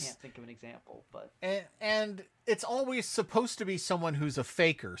yeah, I can't think of an example. But and it's always supposed to be someone who's a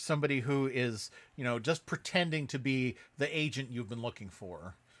faker, somebody who is, just pretending to be the agent you've been looking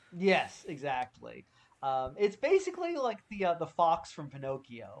for. Yes, exactly. It's basically like the fox from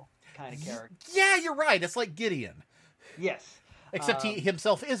Pinocchio kind of character. Yeah, you're right. It's like Gideon. Yes. Except he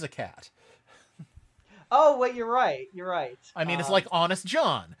himself is a cat. Oh, wait, you're right. You're right. I mean, it's like Honest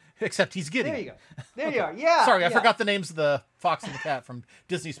John, except he's Gideon. There you go. There you are. Yeah. Sorry, I forgot the names of the fox and the cat from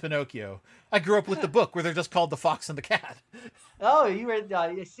Disney's Pinocchio. I grew up with the book where they're just called the fox and the cat. Oh, you were.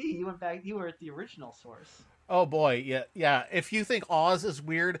 I see. You went back. You were at the original source. Oh boy, yeah. If you think Oz is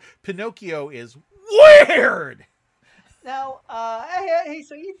weird, Pinocchio is weird. Now, hey,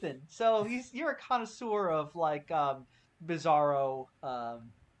 so Ethan, you're a connoisseur of like bizarro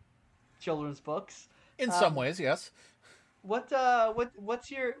children's books. In some ways, yes. What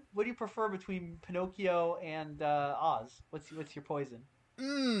do you prefer between Pinocchio and Oz? What's your poison?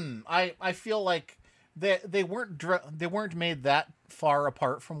 I feel like they weren't made that far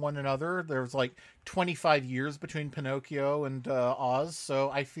apart from one another. There's like 25 years between Pinocchio and Oz,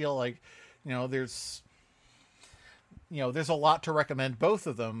 so I feel like there's a lot to recommend both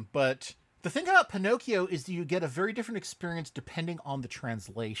of them. But the thing about Pinocchio is that you get a very different experience depending on the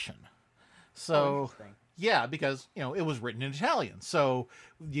translation. So yeah, because it was written in Italian. So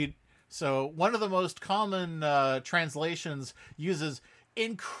one of the most common translations uses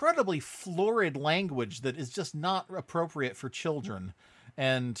incredibly florid language that is just not appropriate for children.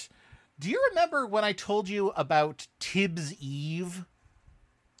 And do you remember when I told you about Tibbs Eve?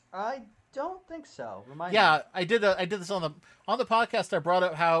 I don't think so. Remind me. Yeah, I did this on the podcast. I brought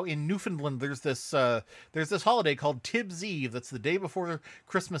up how in Newfoundland there's this holiday called Tibbs Eve. That's the day before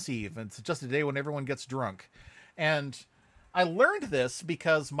Christmas Eve, and it's just a day when everyone gets drunk. And I learned this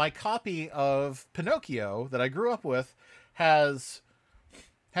because my copy of Pinocchio that I grew up with has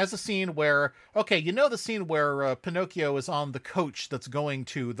a scene where, the scene where Pinocchio is on the coach that's going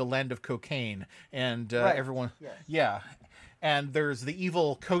to the land of cocaine, and right. Everyone, yes. Yeah. And there's the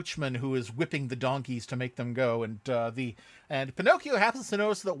evil coachman who is whipping the donkeys to make them go. And Pinocchio happens to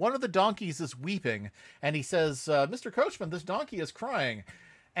notice that one of the donkeys is weeping. And he says, Mr. Coachman, this donkey is crying.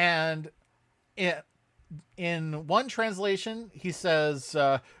 And in one translation, he says,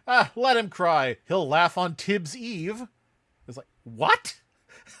 let him cry. He'll laugh on Tibbs Eve. It's like, what?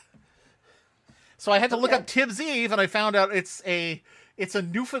 So I had to look up Tibbs Eve, and I found out it's a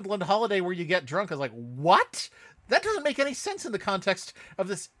Newfoundland holiday where you get drunk. I was like, what? That doesn't make any sense in the context of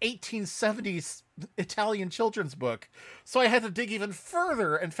this 1870s Italian children's book. So I had to dig even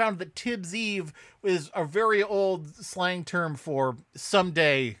further and found that Tibbs Eve is a very old slang term for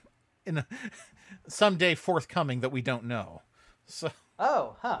someday forthcoming that we don't know. So.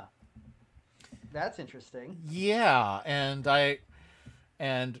 Oh, huh. That's interesting. Yeah, and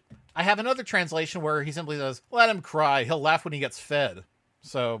I have another translation where he simply says, "Let him cry. He'll laugh when he gets fed."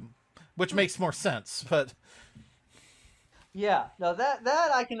 So, which makes more sense, but Yeah, no, that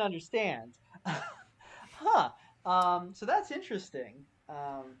I can understand. Huh. So that's interesting.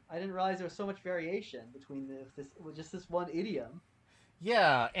 I didn't realize there was so much variation between this with just this one idiom.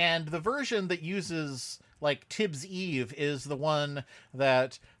 yeah, and the version that uses like Tibbs Eve is the one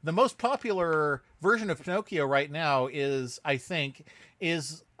that the most popular version of Pinocchio right now is, I think,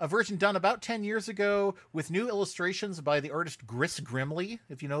 is a version done about 10 years ago with new illustrations by the artist Gris Grimley,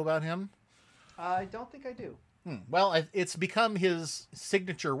 if you know about him. I don't think I do. Well, it's become his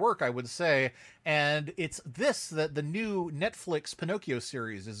signature work, I would say, and it's this that the new Netflix Pinocchio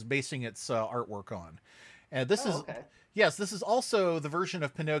series is basing its artwork on. And this Oh, is, okay. yes, this is also the version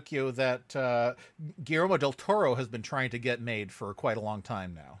of Pinocchio that Guillermo del Toro has been trying to get made for quite a long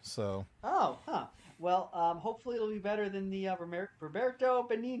time now. So, Oh, huh. Well, hopefully it'll be better than the Roberto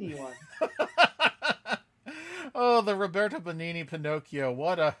Benigni one. oh, the Roberto Benigni Pinocchio,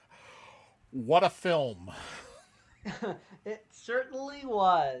 what a film! It certainly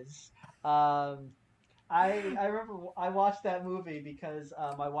was. Um, I remember I watched that movie because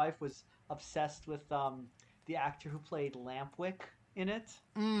my wife was obsessed with the actor who played Lampwick in it.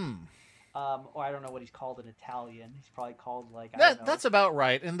 Mm. Or I don't know what he's called in Italian. He's probably called like I don't That know. that's about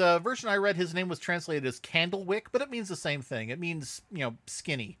right. In the version I read, his name was translated as Candlewick, but it means the same thing. It means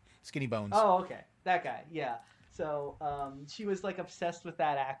skinny bones. Oh, okay, that guy. Yeah. So she was like obsessed with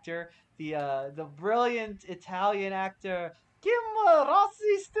that actor, the brilliant Italian actor Kim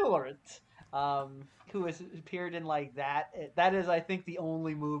Rossi Stewart, who has appeared in like that. That is, I think, the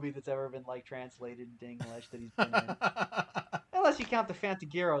only movie that's ever been like translated into English that he's been in. Unless you count the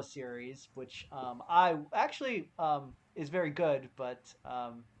Fantagiro series, which I actually is very good, but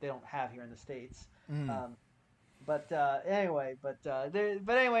they don't have here in the States. Mm. But anyway,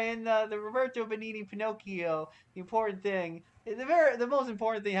 in the Roberto Benigni Pinocchio, the most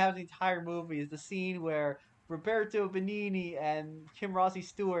important thing that happens in the entire movie is the scene where Roberto Benigni and Kim Rossi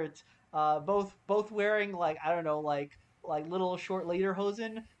Stewart, both wearing like I don't know like little short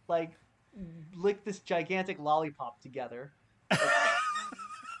lederhosen, like lick this gigantic lollipop together.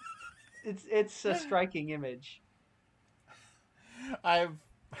 It's a striking image. I've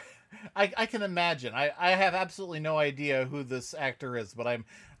I can imagine. I have absolutely no idea who this actor is, but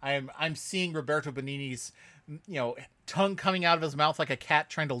I'm seeing Roberto Benigni's tongue coming out of his mouth like a cat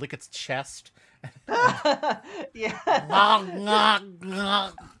trying to lick its chest. Yeah.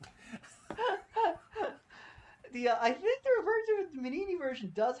 I think the Roberto Benigni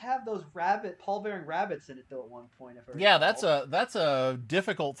version does have those pall-bearing rabbits in it though at one point. If I Yeah, recall. that's a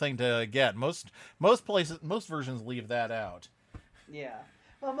difficult thing to get. Most versions leave that out. Yeah.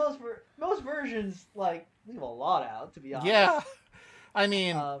 Well, most versions like leave a lot out, to be honest. Yeah, I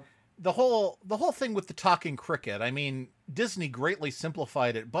mean, Uh, the whole thing with the talking cricket. I mean, Disney greatly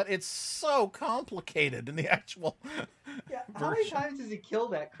simplified it, but it's so complicated in the actual yeah. How many version. times does he kill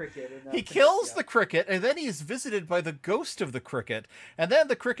that cricket in He kills Pinocchio? the cricket, and then he's visited by the ghost of the cricket, and then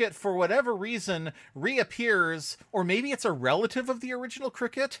the cricket, for whatever reason, reappears, or maybe it's a relative of the original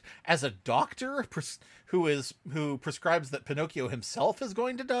cricket, as a doctor who prescribes that Pinocchio himself is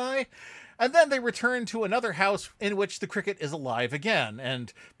going to die. And then they return to another house in which the cricket is alive again,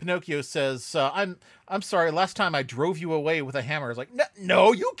 and Pinocchio says, "I'm sorry. Last time I drove you away with a hammer." It's like,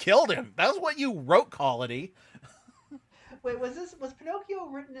 no, you killed him. That was what you wrote, Colony. Wait, was Pinocchio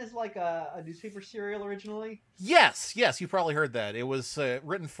written as like a newspaper serial originally? Yes, you probably heard that. It was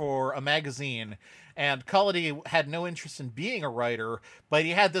written for a magazine, and Colony had no interest in being a writer, but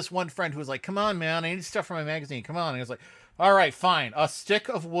he had this one friend who was like, "Come on, man, I need stuff for my magazine. Come on." And he was like, "All right, fine. A stick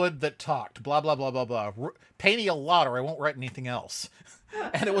of wood that talked. Blah blah blah blah blah. Pay me a lot, or I won't write anything else."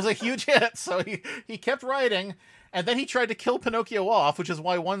 And it was a huge hit. So he kept writing, and then he tried to kill Pinocchio off, which is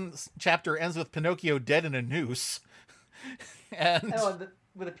why one chapter ends with Pinocchio dead in a noose. And Oh, and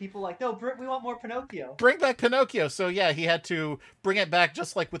were the people like, no, we want more Pinocchio? bring back Pinocchio. So yeah, he had to bring it back,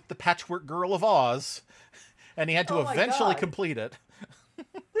 just like with the Patchwork Girl of Oz, and he had to Oh my eventually God. complete it.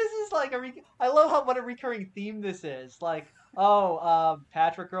 This is like I love what a recurring theme this is. Like,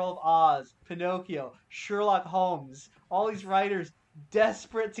 Patrick Girl of Oz, Pinocchio, Sherlock Holmes, all these writers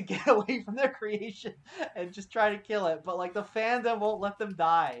desperate to get away from their creation and just try to kill it, but like the fandom won't let them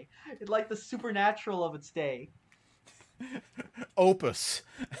die. It's like the supernatural of its day. Opus.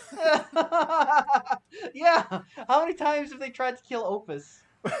 Yeah. How many times have they tried to kill Opus?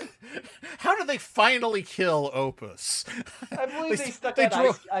 How did they finally kill Opus? I believe they stuck they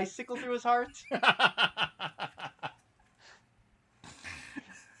that icicle through his heart.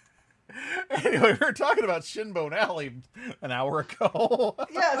 Anyway, we were talking about Shinbone Alley an hour ago.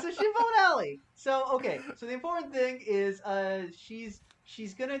 Yeah, so Shinbone Alley. So okay, so the important thing is she's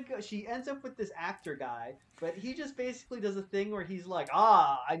gonna go, she ends up with this actor guy, but he just basically does a thing where he's like,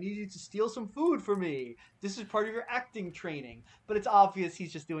 I need you to steal some food for me. This is part of your acting training. But it's obvious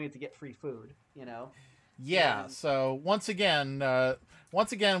he's just doing it to get free food, you know? Yeah, so once again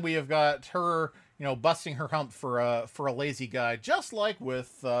we have got her, busting her hump for a lazy guy, just like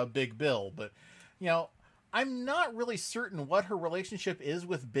with Big Bill. But, I'm not really certain what her relationship is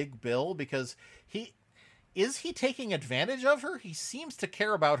with Big Bill, because is he taking advantage of her? He seems to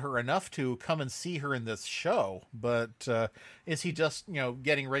care about her enough to come and see her in this show, but is he just,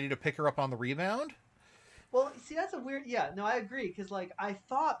 getting ready to pick her up on the rebound? Well, see, that's a weird. Yeah, no, I agree, because I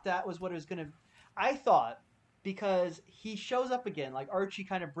thought that was what it was gonna. I thought, because he shows up again, like Archie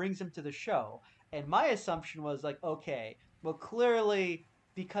kind of brings him to the show, and my assumption was like, okay, well, clearly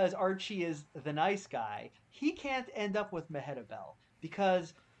because Archie is the nice guy, he can't end up with Mehitabel,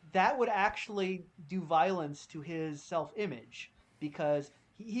 because that would actually do violence to his self-image, because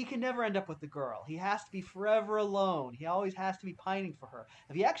he can never end up with the girl. He has to be forever alone. He always has to be pining for her.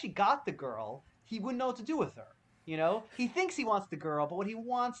 If he actually got the girl, he wouldn't know what to do with her. He thinks he wants the girl, but what he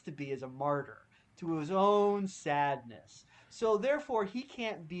wants to be is a martyr to his own sadness. So therefore, he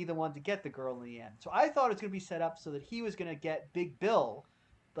can't be the one to get the girl in the end. So I thought it was going to be set up so that he was going to get Big Bill,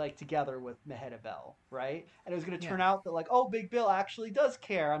 like, together with Mehitabel, right? And it was going to turn out that, like, oh, Big Bill actually does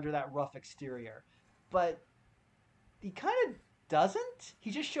care under that rough exterior. But he kind of doesn't.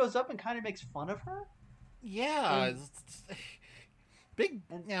 He just shows up and kind of makes fun of her. Yeah.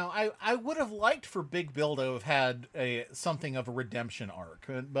 I would have liked for Big Bill to have had something of a redemption arc,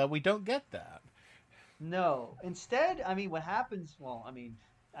 but we don't get that. No. Instead, what happens, well, I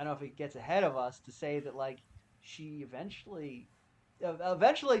don't know if it gets ahead of us to say that, like, she eventually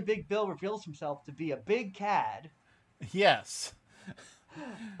Big Bill reveals himself to be a big cad. Yes.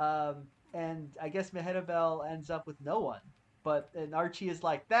 And I guess Mehitabel ends up with no one. And Archie is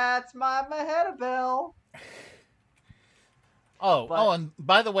like, that's my Mehitabel. And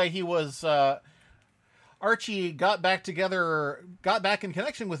by the way, he was Archie got back in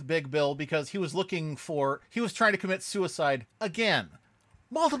connection with Big Bill because he was trying to commit suicide again,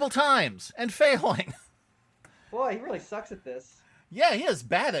 multiple times, and failing. Boy, he really sucks at this. Yeah, he is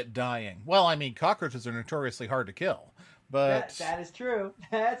bad at dying. Well, cockroaches are notoriously hard to kill, but that is true.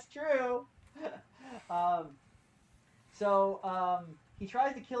 That's true. So he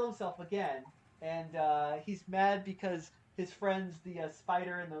tries to kill himself again, and he's mad because his friends, the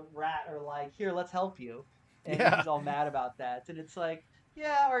spider and the rat, are like, here, let's help you. And he's all mad about that. And it's like,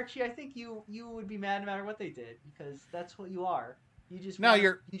 yeah, Archie, I think you would be mad no matter what they did, because that's what you are.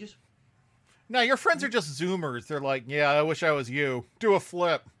 Your friends are just Zoomers. They're like, yeah, I wish I was you. Do a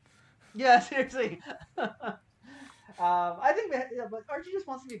flip. Yeah, seriously. I think but Archie just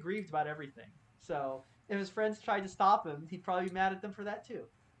wants to be aggrieved about everything. So if his friends tried to stop him, he'd probably be mad at them for that too.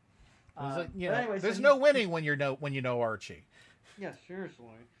 Anyway, there's no winning when you know Archie. Yeah,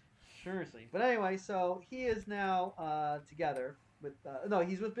 seriously. But anyway, so he is now together with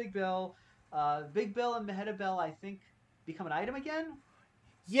he's with Big Bill. Big Bill and Mehitabel, I think, become an item again.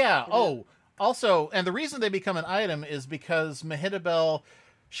 Yeah. Also, and the reason they become an item is because Mehitabel,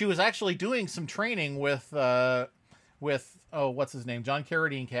 she was actually doing some training with what's his name, John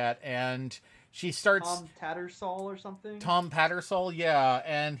Carradine Cat, and she starts Tom Tattersall or something. Tom Tattersall, yeah,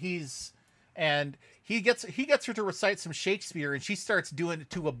 and he gets her to recite some Shakespeare, and she starts doing it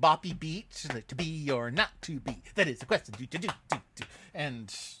to a boppy beat. She's like, to be or not to be, that is the question. Do.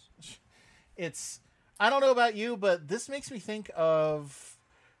 And it's, I don't know about you, but this makes me think of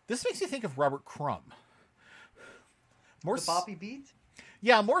Robert Crumb. The boppy beat?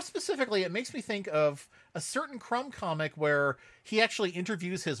 Yeah, more specifically, it makes me think of a certain Crumb comic where he actually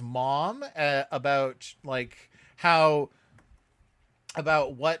interviews his mom about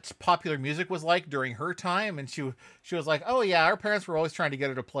what popular music was like during her time, and she was like, "Oh yeah, our parents were always trying to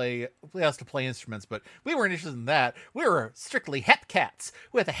get us to play instruments, but we weren't interested in that. We were strictly hep cats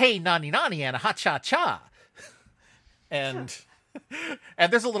with a hey nani nani and a ha cha cha." And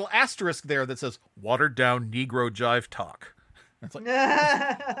there's a little asterisk there that says watered down Negro jive talk. It's like,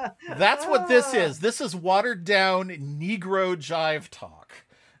 that's what this is. This is watered down Negro jive talk.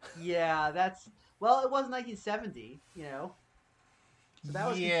 Yeah, it was 1970, So that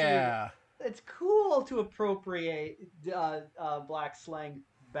was it's cool to appropriate black slang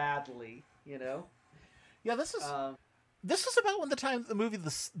badly, Yeah, this is about when the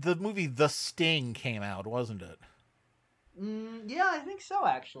movie The Sting came out, wasn't it? Yeah, I think so,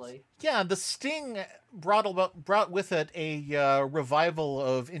 actually. Yeah, the Sting brought with it a revival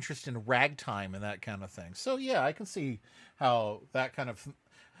of interest in ragtime and that kind of thing. So yeah, I can see how that kind of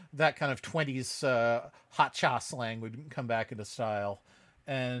 20s hot cha slang would come back into style.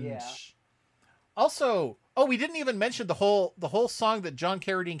 And Yeah. also, oh, we didn't even mention the whole song that John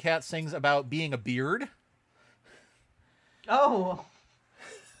Carradine Cat sings about being a beard. Oh,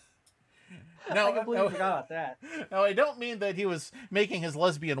 I No, completely forgot about that. no, I don't mean that he was making his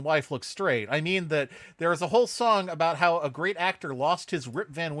lesbian wife look straight. I mean that there is a whole song about how a great actor lost his Rip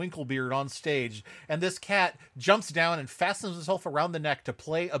Van Winkle beard on stage, and this cat jumps down and fastens himself around the neck to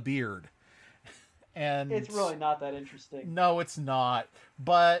play a beard. And It's really not that interesting. no, it's not.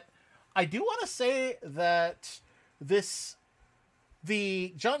 But I do want to say that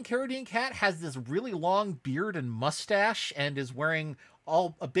the John Carradine Cat has this really long beard and mustache and is wearing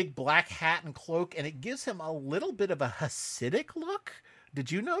a big black hat and cloak, and it gives him a little bit of a Hasidic look.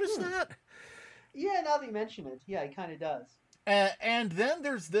 Did you notice that? Yeah, now that you mention it, yeah, he kind of does. And then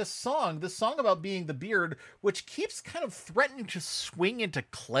there's this song about being the beard, which keeps kind of threatening to swing into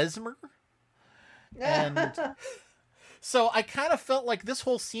klezmer. And so I kind of felt like this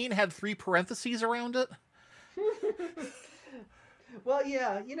whole scene had 3 parentheses around it. Well,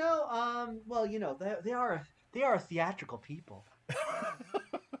 yeah, they are theatrical people.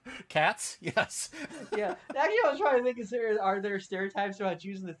 Cats? Yes. Yeah, actually, I was trying to think: are there stereotypes about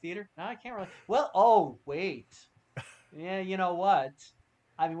Jews in the theater? No, I can't really. Well, oh wait, yeah, you know what?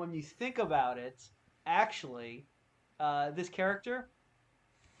 I mean, when you think about it, actually, this character,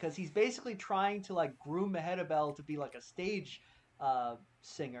 because he's basically trying to like groom Mehitabel to be like a stage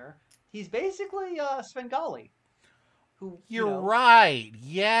singer. He's basically Svengali. Who, You're right.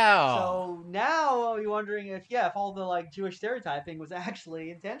 Yeah. So now you're wondering if all the like Jewish stereotyping was actually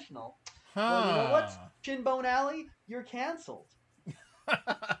intentional. Well, you know what? Shinbone Alley, you're canceled. Oh, you know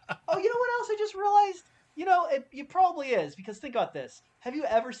what else I just realized? It probably is, because think about this. Have you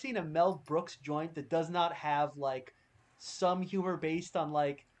ever seen a Mel Brooks joint that does not have like some humor based on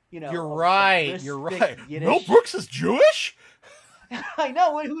like, You're right. You're right. Yiddish? Mel Brooks is Jewish? I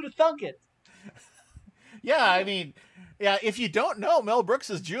know. Who'd have thunk it? Yeah, I mean, yeah, if you don't know Mel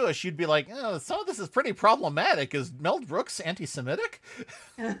Brooks is Jewish, you'd be like, oh, some of this is pretty problematic. Is Mel Brooks anti-Semitic?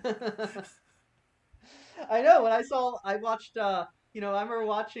 I know. I watched, I remember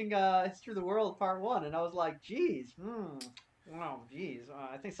watching History of the World Part 1, and I was like, geez, I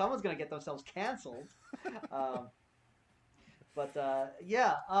think someone's going to get themselves canceled. So I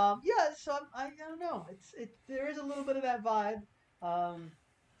don't know. There is a little bit of that vibe.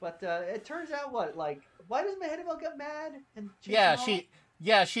 But it turns out why does Mehitabel get mad and she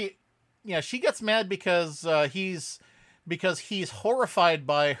gets mad because he's horrified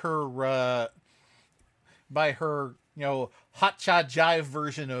by her hot cha jive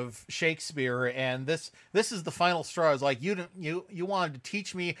version of Shakespeare, and this is the final straw. It's like you wanted to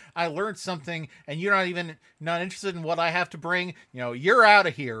teach me, I learned something, and you're not interested in what I have to bring. You're out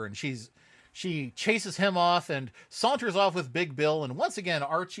of here. And she chases him off and saunters off with Big Bill, and once again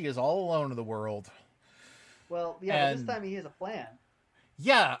Archie is all alone in the world. Well, yeah, but this time he has a plan.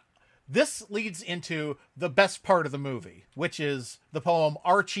 Yeah, this leads into the best part of the movie, which is the poem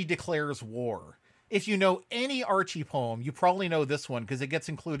Archie Declares War. If you know any Archie poem, you probably know this one because it gets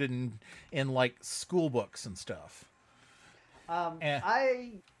included in like school books and stuff.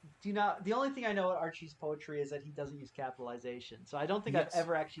 I do not. The only thing I know about Archie's poetry is that he doesn't use capitalization. So I don't think I've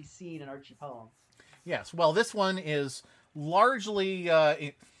ever actually seen an Archie poem. Yes. Well, this one is largely,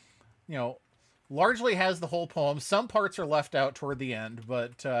 largely has the whole poem. Some parts are left out toward the end,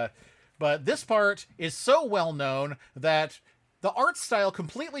 but this part is so well known that the art style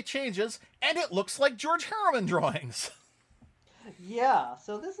completely changes, and it looks like George Herriman drawings. Yeah.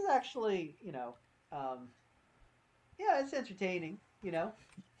 So this is actually, it's entertaining.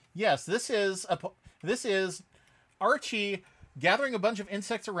 Yes, this is Archie gathering a bunch of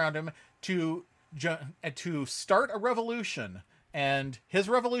insects around him to start a revolution, and his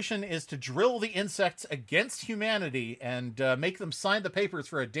revolution is to drill the insects against humanity and make them sign the papers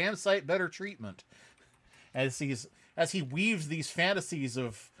for a damn sight better treatment. As he weaves these fantasies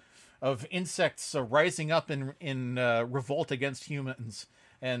of insects rising up in revolt against humans.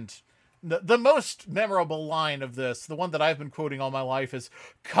 And the most memorable line of this, the one that I've been quoting all my life, is,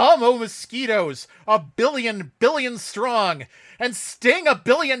 "Come, O mosquitoes, 1 billion strong, and sting 1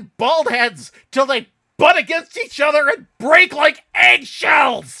 billion bald heads till they butt against each other and break like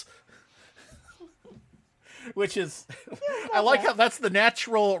eggshells!" Which is, I like how that's the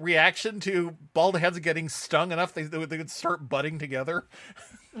natural reaction to bald heads getting stung enough they could start butting together.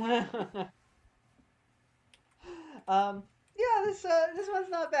 yeah, this one's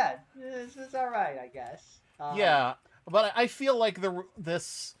not bad. This is all right, I guess. Yeah, but I feel like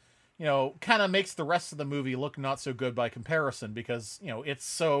this, kind of makes the rest of the movie look not so good by comparison because it's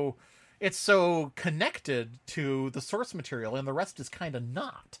so connected to the source material, and the rest is kind of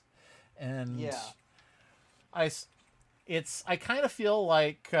not. And yeah, I kind of feel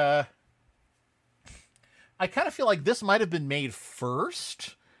like this might have been made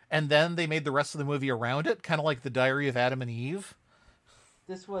first, and then they made the rest of the movie around it, kind of like the Diary of Adam and Eve.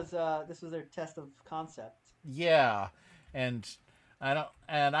 this was their test of concept. Yeah, and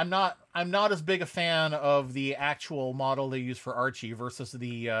I'm not as big a fan of the actual model they use for Archie versus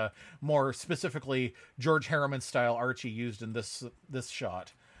the more specifically George Herriman style Archie used in this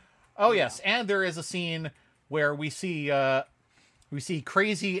shot. Oh yes, and there is a scene where we see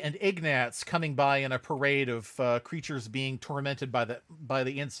Krazy and Ignatz coming by in a parade of creatures being tormented by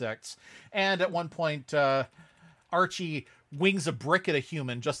the insects, and at one point Archie wings a brick at a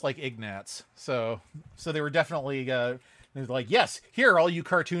human just like Ignatz. So they were definitely they're like, yes, here, all you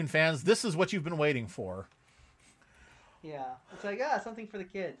cartoon fans, this is what you've been waiting for. Yeah, it's like something for the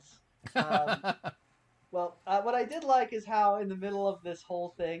kids. Well, what I did like is how in the middle of this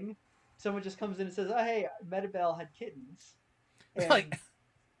whole thing, someone just comes in and says, "Oh, hey, Mehitabel had kittens," and Like,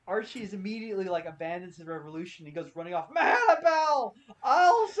 Archie's immediately like abandons his revolution. He goes running off. Mehitabel,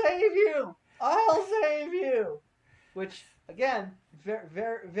 I'll save you! I'll save you! Which again, very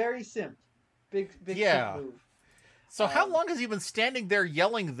very very simp, big Yeah. simp move. so how long has he been standing there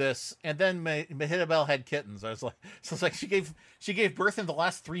yelling this, and then Mehitabel had kittens? I was like, so it's like she gave birth in the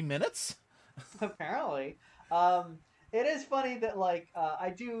last 3 minutes. Apparently, it is funny that like I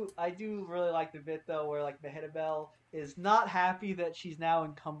do really like the bit though where like Mehitabel is not happy that she's now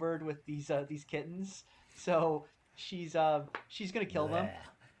encumbered with these kittens, so she's gonna kill them.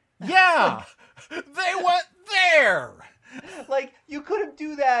 Yeah, they went there. Like you couldn't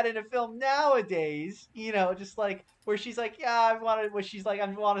do that in a film nowadays, just like where she's like, yeah, I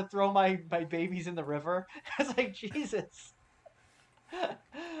want to throw my babies in the river. It's like Jesus.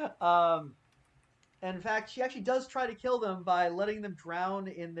 And in fact, she actually does try to kill them by letting them drown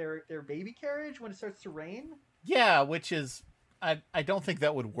in their baby carriage when it starts to rain. Yeah, which is I don't think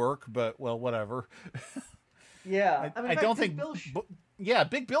that would work, but well, whatever. Yeah, I in fact, don't Big think. Bill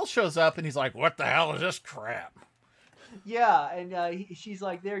Big Bill shows up and he's like, "What the hell is this crap?" yeah, and she's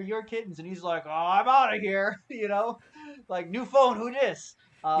like, "They're your kittens," and he's like, "Oh, I'm out of here," like new phone, who dis?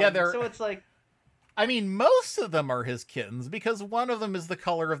 They're. So it's like, I mean, most of them are his kittens because one of them is the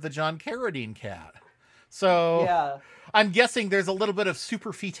color of the John Carradine cat. So yeah, I'm guessing there's a little bit of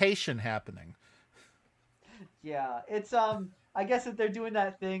superfetation happening. yeah. It's I guess that they're doing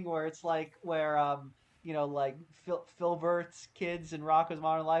that thing where it's like where like Filbert's kids in Rocko's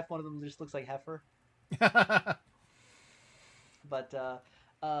Modern Life, one of them just looks like Heifer. But so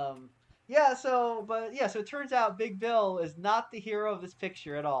it turns out Big Bill is not the hero of this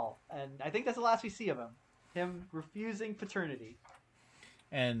picture at all, and I think that's the last we see of him refusing paternity.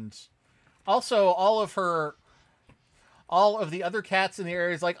 And also all of the other cats in the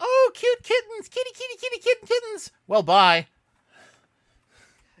area is like, "Oh, cute kittens, kitty kittens. Well, bye."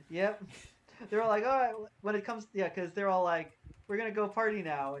 Yep. They're all like, all right, when it comes, because they're all like, we're going to go party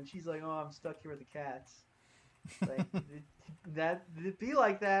now. And she's like, oh, I'm stuck here with the cats. Like, it'd be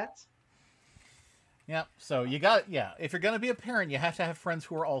like that. Yeah. So if you're going to be a parent, you have to have friends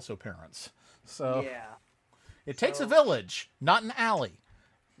who are also parents. So yeah. It takes a village, not an alley.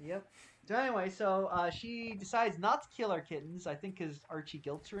 Yep. So anyway, she decides not to kill her kittens, I think because Archie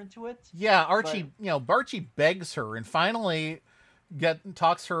guilts her into it. Yeah, Archie begs her and finally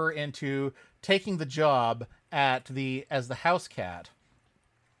talks her into taking the job as the house cat.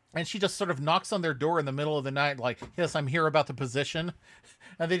 And she just sort of knocks on their door in the middle of the night like, "Yes, I'm here about the position."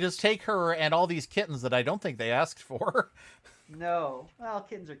 And they just take her and all these kittens that I don't think they asked for. No. Well,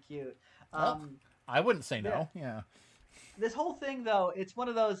 kittens are cute. I wouldn't say no. Yeah. This whole thing, though, it's one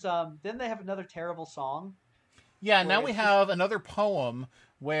of those... then they have another terrible song. Yeah, now we have another poem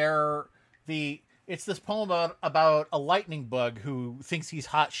where it's this poem about a lightning bug who thinks he's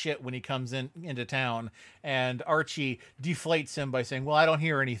hot shit when he comes into town, and Archie deflates him by saying, "Well, I don't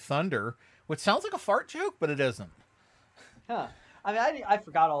hear any thunder," which sounds like a fart joke, but it isn't. Huh. I mean, I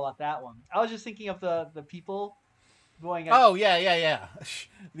forgot all about that one. I was just thinking of the people going. Oh yeah.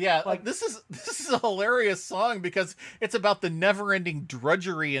 Like this is a hilarious song because it's about the never-ending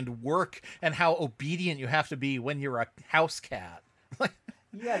drudgery and work and how obedient you have to be when you're a house cat.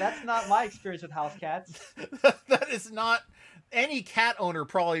 Yeah, that's not my experience with house cats. That is not. Any cat owner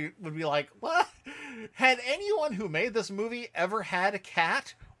probably would be like, "What? Had anyone who made this movie ever had a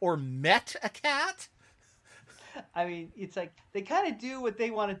cat or met a cat?" I mean, it's like they kind of do what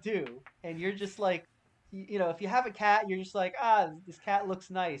they want to do, and you're just like, if you have a cat, you're just like, this cat looks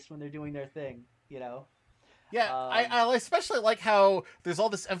nice when they're doing their thing, you know. Yeah, Um, I especially like how there's all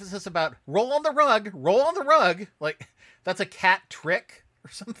this emphasis about roll on the rug, roll on the rug. Like, that's a cat trick or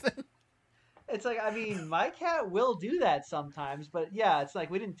something. it's like, I mean, my cat will do that sometimes, but yeah, it's like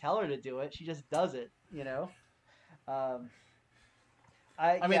we didn't tell her to do it; she just does it, you know. Um,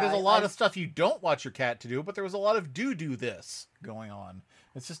 I I mean, yeah, there's a I, lot I of stuff you don't want your cat to do, but there was a lot of do this going on.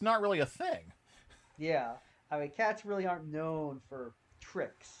 It's just not really a thing. yeah, I mean, cats really aren't known for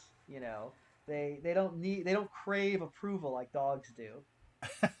tricks, you know. They don't crave approval like dogs do.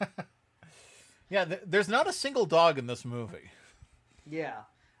 Yeah, there's not a single dog in this movie. Yeah.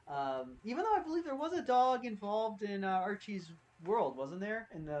 Even though I believe there was a dog involved in Archie's world, wasn't there?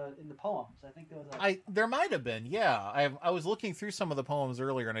 In the poems, I think there was a. There might have been, yeah. I was looking through some of the poems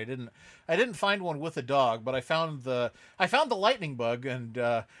earlier, and I didn't find one with a dog, but I found the lightning bug, and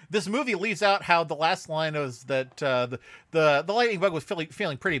this movie leaves out how the last line was that the lightning bug was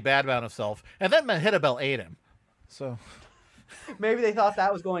feeling pretty bad about himself, and then Mehitabel ate him. So Maybe they thought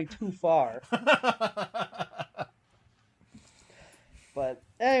that was going too far. But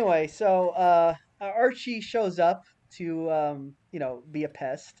anyway, so Archie shows up to be a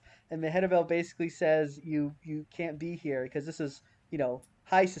pest, and Mehitabel basically says you can't be here because this is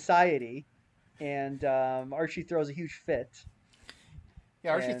high society, and Archie throws a huge fit.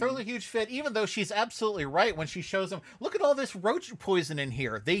 yeah, Archie throws And a huge fit, even though she's absolutely right when she shows him, look at all this roach poison in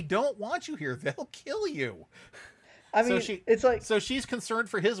here. They don't want you here. They'll kill you. I So mean, she it's like so she's concerned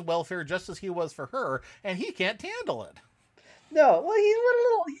for his welfare just as he was for her, and he can't handle it. no,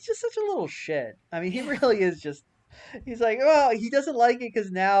 well, he's just such a little shit. I mean, he Yeah. really is just. He's like, oh, he doesn't like it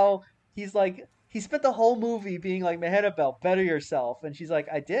because now he's like, he spent the whole movie being like, Mehitabel, better yourself. And she's like,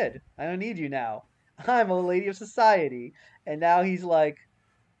 I did. I don't need you now. I'm a lady of society. And now he's like,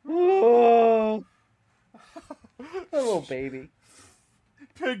 oh, a little baby.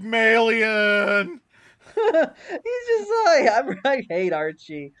 Pygmalion! He's just like, I hate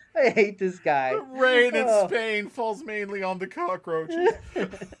Archie. I hate this guy. The rain in Oh. Spain falls mainly on the cockroaches.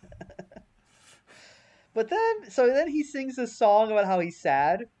 But then he sings a song about how he's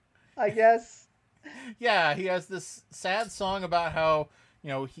sad, I guess. Yeah, he has this sad song about how,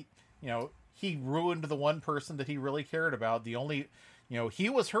 he ruined the one person that he really cared about. The only, he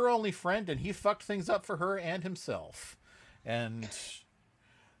was her only friend, and he fucked things up for her and himself. And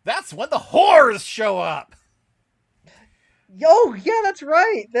that's when the whores show up. Oh, yeah, that's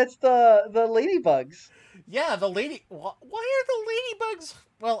right. That's the ladybugs. Yeah, the lady. Why are the ladybugs?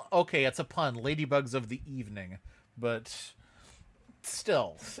 Well, okay, it's a pun. Ladybugs of the evening, but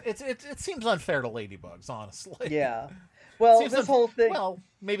still, it seems unfair to ladybugs, honestly. Yeah. Well, Seems this whole thing. Well,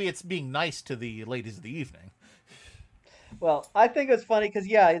 maybe it's being nice to the ladies of the evening. Well, I think it's funny because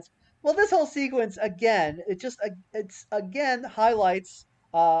yeah, this whole sequence again. It's again highlights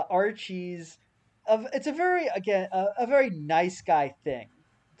Archie's. It's a very a very nice guy thing.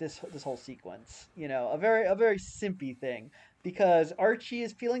 This whole sequence, a very simpy thing because Archie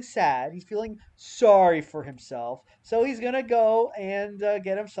is feeling sad. He's feeling sorry for himself, so he's gonna go and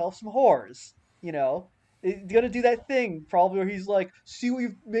get himself some whores. You know, he's gonna do that thing probably where he's like, "See what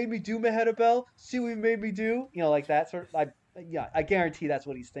you've made me do, Mehitabel? See what you've made me do?" Like that sort of. I guarantee that's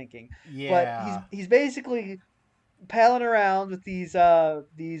what he's thinking. But Yeah. he's basically palling around with these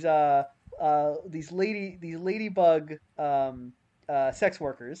ladybug sex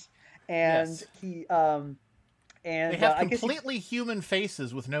workers, and Yes. he They have I guess completely human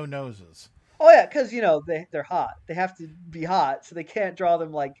faces with no noses. oh yeah, because they're hot. They have to be hot, so they can't draw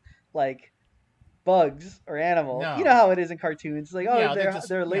them like bugs or animals. You know No. how it is in cartoons. It's like Yeah, oh they're just,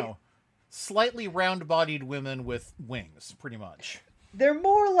 they're slightly round-bodied women with wings, pretty much. they're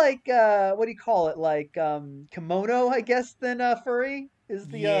more like what do you call it, like kimono, I guess, than furry is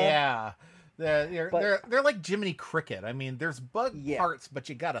the Yeah. They're, but they're like Jiminy Cricket. I mean, there's bug yeah. parts, but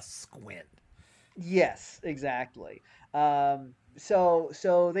you gotta squint. Yes, exactly.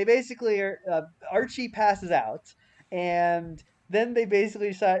 So they basically are. Archie passes out, and then they basically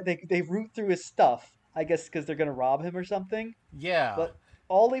decide they root through his stuff. I guess because they're gonna rob him or something. Yeah. But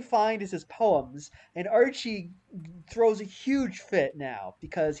all they find is his poems, and Archie throws a huge fit now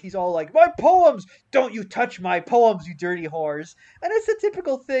because he's all like, "My poems! Don't you touch my poems, you dirty whores!" And it's a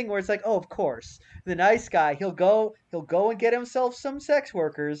typical thing where it's like, "Oh, of course, the nice guy. He'll go and get himself some sex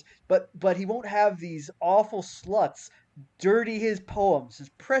workers, but he won't have these awful sluts dirty his poems, his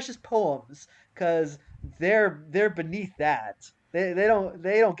precious poems, because they're beneath that. They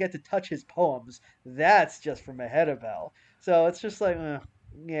don't get to touch his poems. That's just for Mehitabel." So it's just like,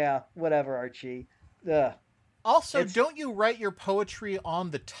 yeah, whatever, Archie. Ugh. Also, don't you write your poetry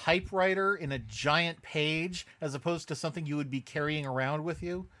on the typewriter in a giant page as opposed to something you would be carrying around with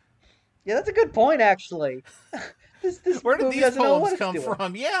you? Yeah, that's a good point, actually. This Where did movie these doesn't know poems what it's come doing.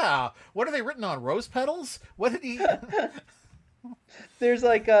 from? Yeah. What are they written on? Rose petals? What did he... There's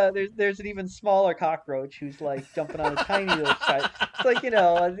like there's an even smaller cockroach who's like jumping on a tiny little side. It's like,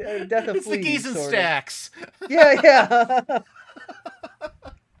 a death of It's the fleas geese and sort of. stacks. Yeah, yeah.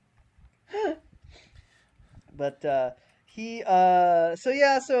 But so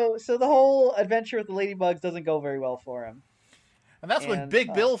the whole adventure with the ladybugs doesn't go very well for him. And that's when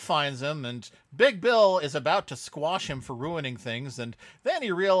Big Bill finds him, and Big Bill is about to squash him for ruining things, and then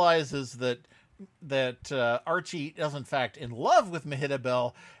he realizes that Archie is in fact in love with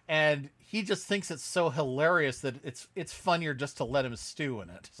Mehitabel, and he just thinks it's so hilarious that it's funnier just to let him stew in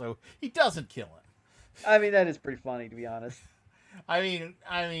it. So he doesn't kill him. I mean, that is pretty funny, to be honest. I mean,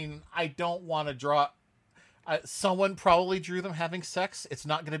 I don't want to draw. Someone probably drew them having sex. It's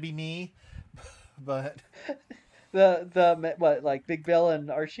not going to be me, but what, like Big Bill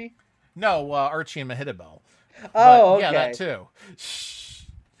and Archie? No, Archie and Mehitabel. Oh, okay. Yeah, that too.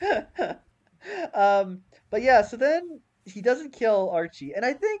 But yeah, so then he doesn't kill Archie, and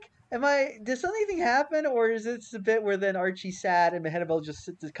I think, does anything happen, or is this a bit where then Archie's sad and Mehitabel just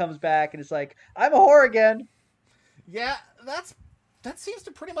comes back and is like, I'm a whore again? Yeah, that seems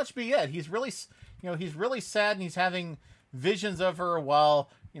to pretty much be it. He's really, he's really sad, and he's having visions of her while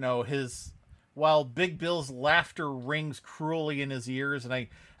Big Bill's laughter rings cruelly in his ears, and I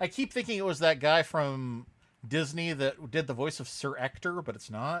keep thinking it was that guy from Disney that did the voice of Sir Ector, but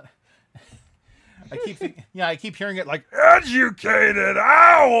it's not. I keep hearing it like educated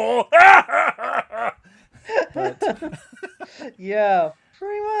owl. But yeah,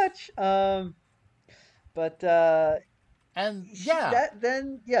 pretty much. And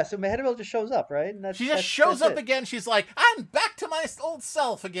yeah, so Mehitabel just shows up, right? And she just shows up again. She's like, I'm back to my old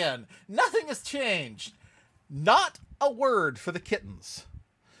self again. Nothing has changed. Not a word for the kittens.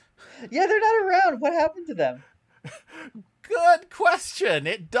 Yeah, they're not around. What happened to them? Good question.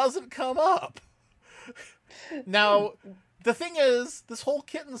 It doesn't come up. Now, the thing is, this whole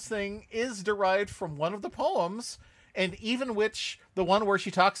kittens thing is derived from one of the poems, and even the one where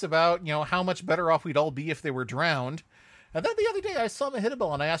she talks about, how much better off we'd all be if they were drowned. And then the other day I saw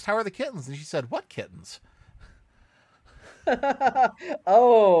Mehitabel and I asked, how are the kittens? And she said, what kittens?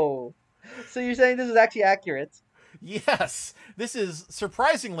 Oh, so you're saying this is actually accurate? Yes, this is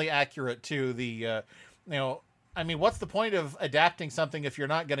surprisingly accurate to the, what's the point of adapting something if you're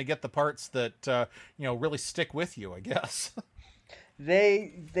not going to get the parts that, really stick with you, I guess.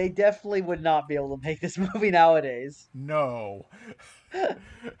 They definitely would not be able to make this movie nowadays. No.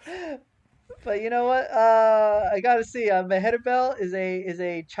 But you know what? I gotta see. Mehitabel is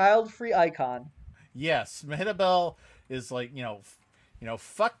a child-free icon. Yes, Mehitabel is like,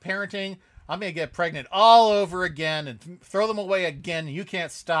 fuck parenting. I'm gonna get pregnant all over again and throw them away again. You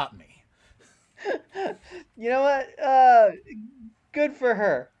can't stop me. You know what? Good for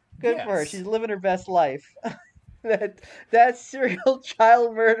her. Good for her. Yes. She's living her best life. that serial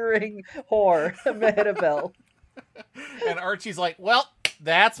child murdering whore, Mehitabel. And Archie's like, well,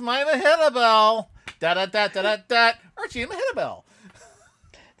 that's my Mehitabel. Da-da-da-da-da-da. Archie and Mehitabel.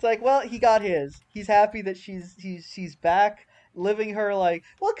 It's like, well, he got his. He's happy that she's back, living her like,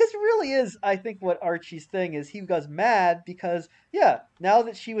 well, because it really is, I think, what Archie's thing is. He goes mad because, yeah, now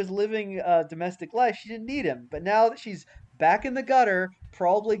that she was living domestic life, she didn't need him. But now that she's back in the gutter,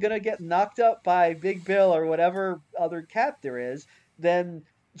 probably going to get knocked up by Big Bill or whatever other cat there is, then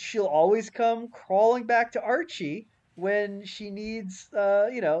she'll always come crawling back to Archie when she needs,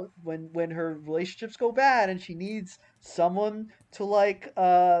 when her relationships go bad and she needs someone to, like,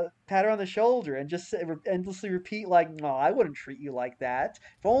 pat her on the shoulder and just endlessly repeat, like, no, I wouldn't treat you like that.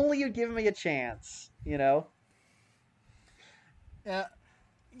 If only you'd give me a chance, Yeah.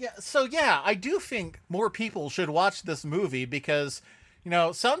 Yeah, so yeah, I do think more people should watch this movie because,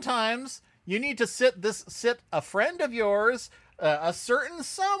 sometimes you need to sit a friend of yours, a certain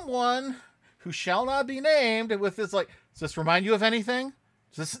someone who shall not be named, with this like, does this remind you of anything?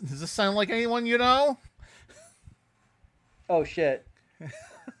 Does this sound like anyone you know? Oh shit.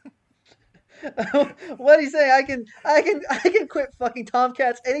 What do you say? I can quit fucking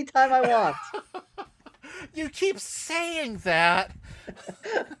Tomcats anytime I want. You keep saying that.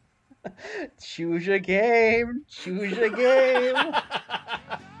 Choose a game. Choose a game.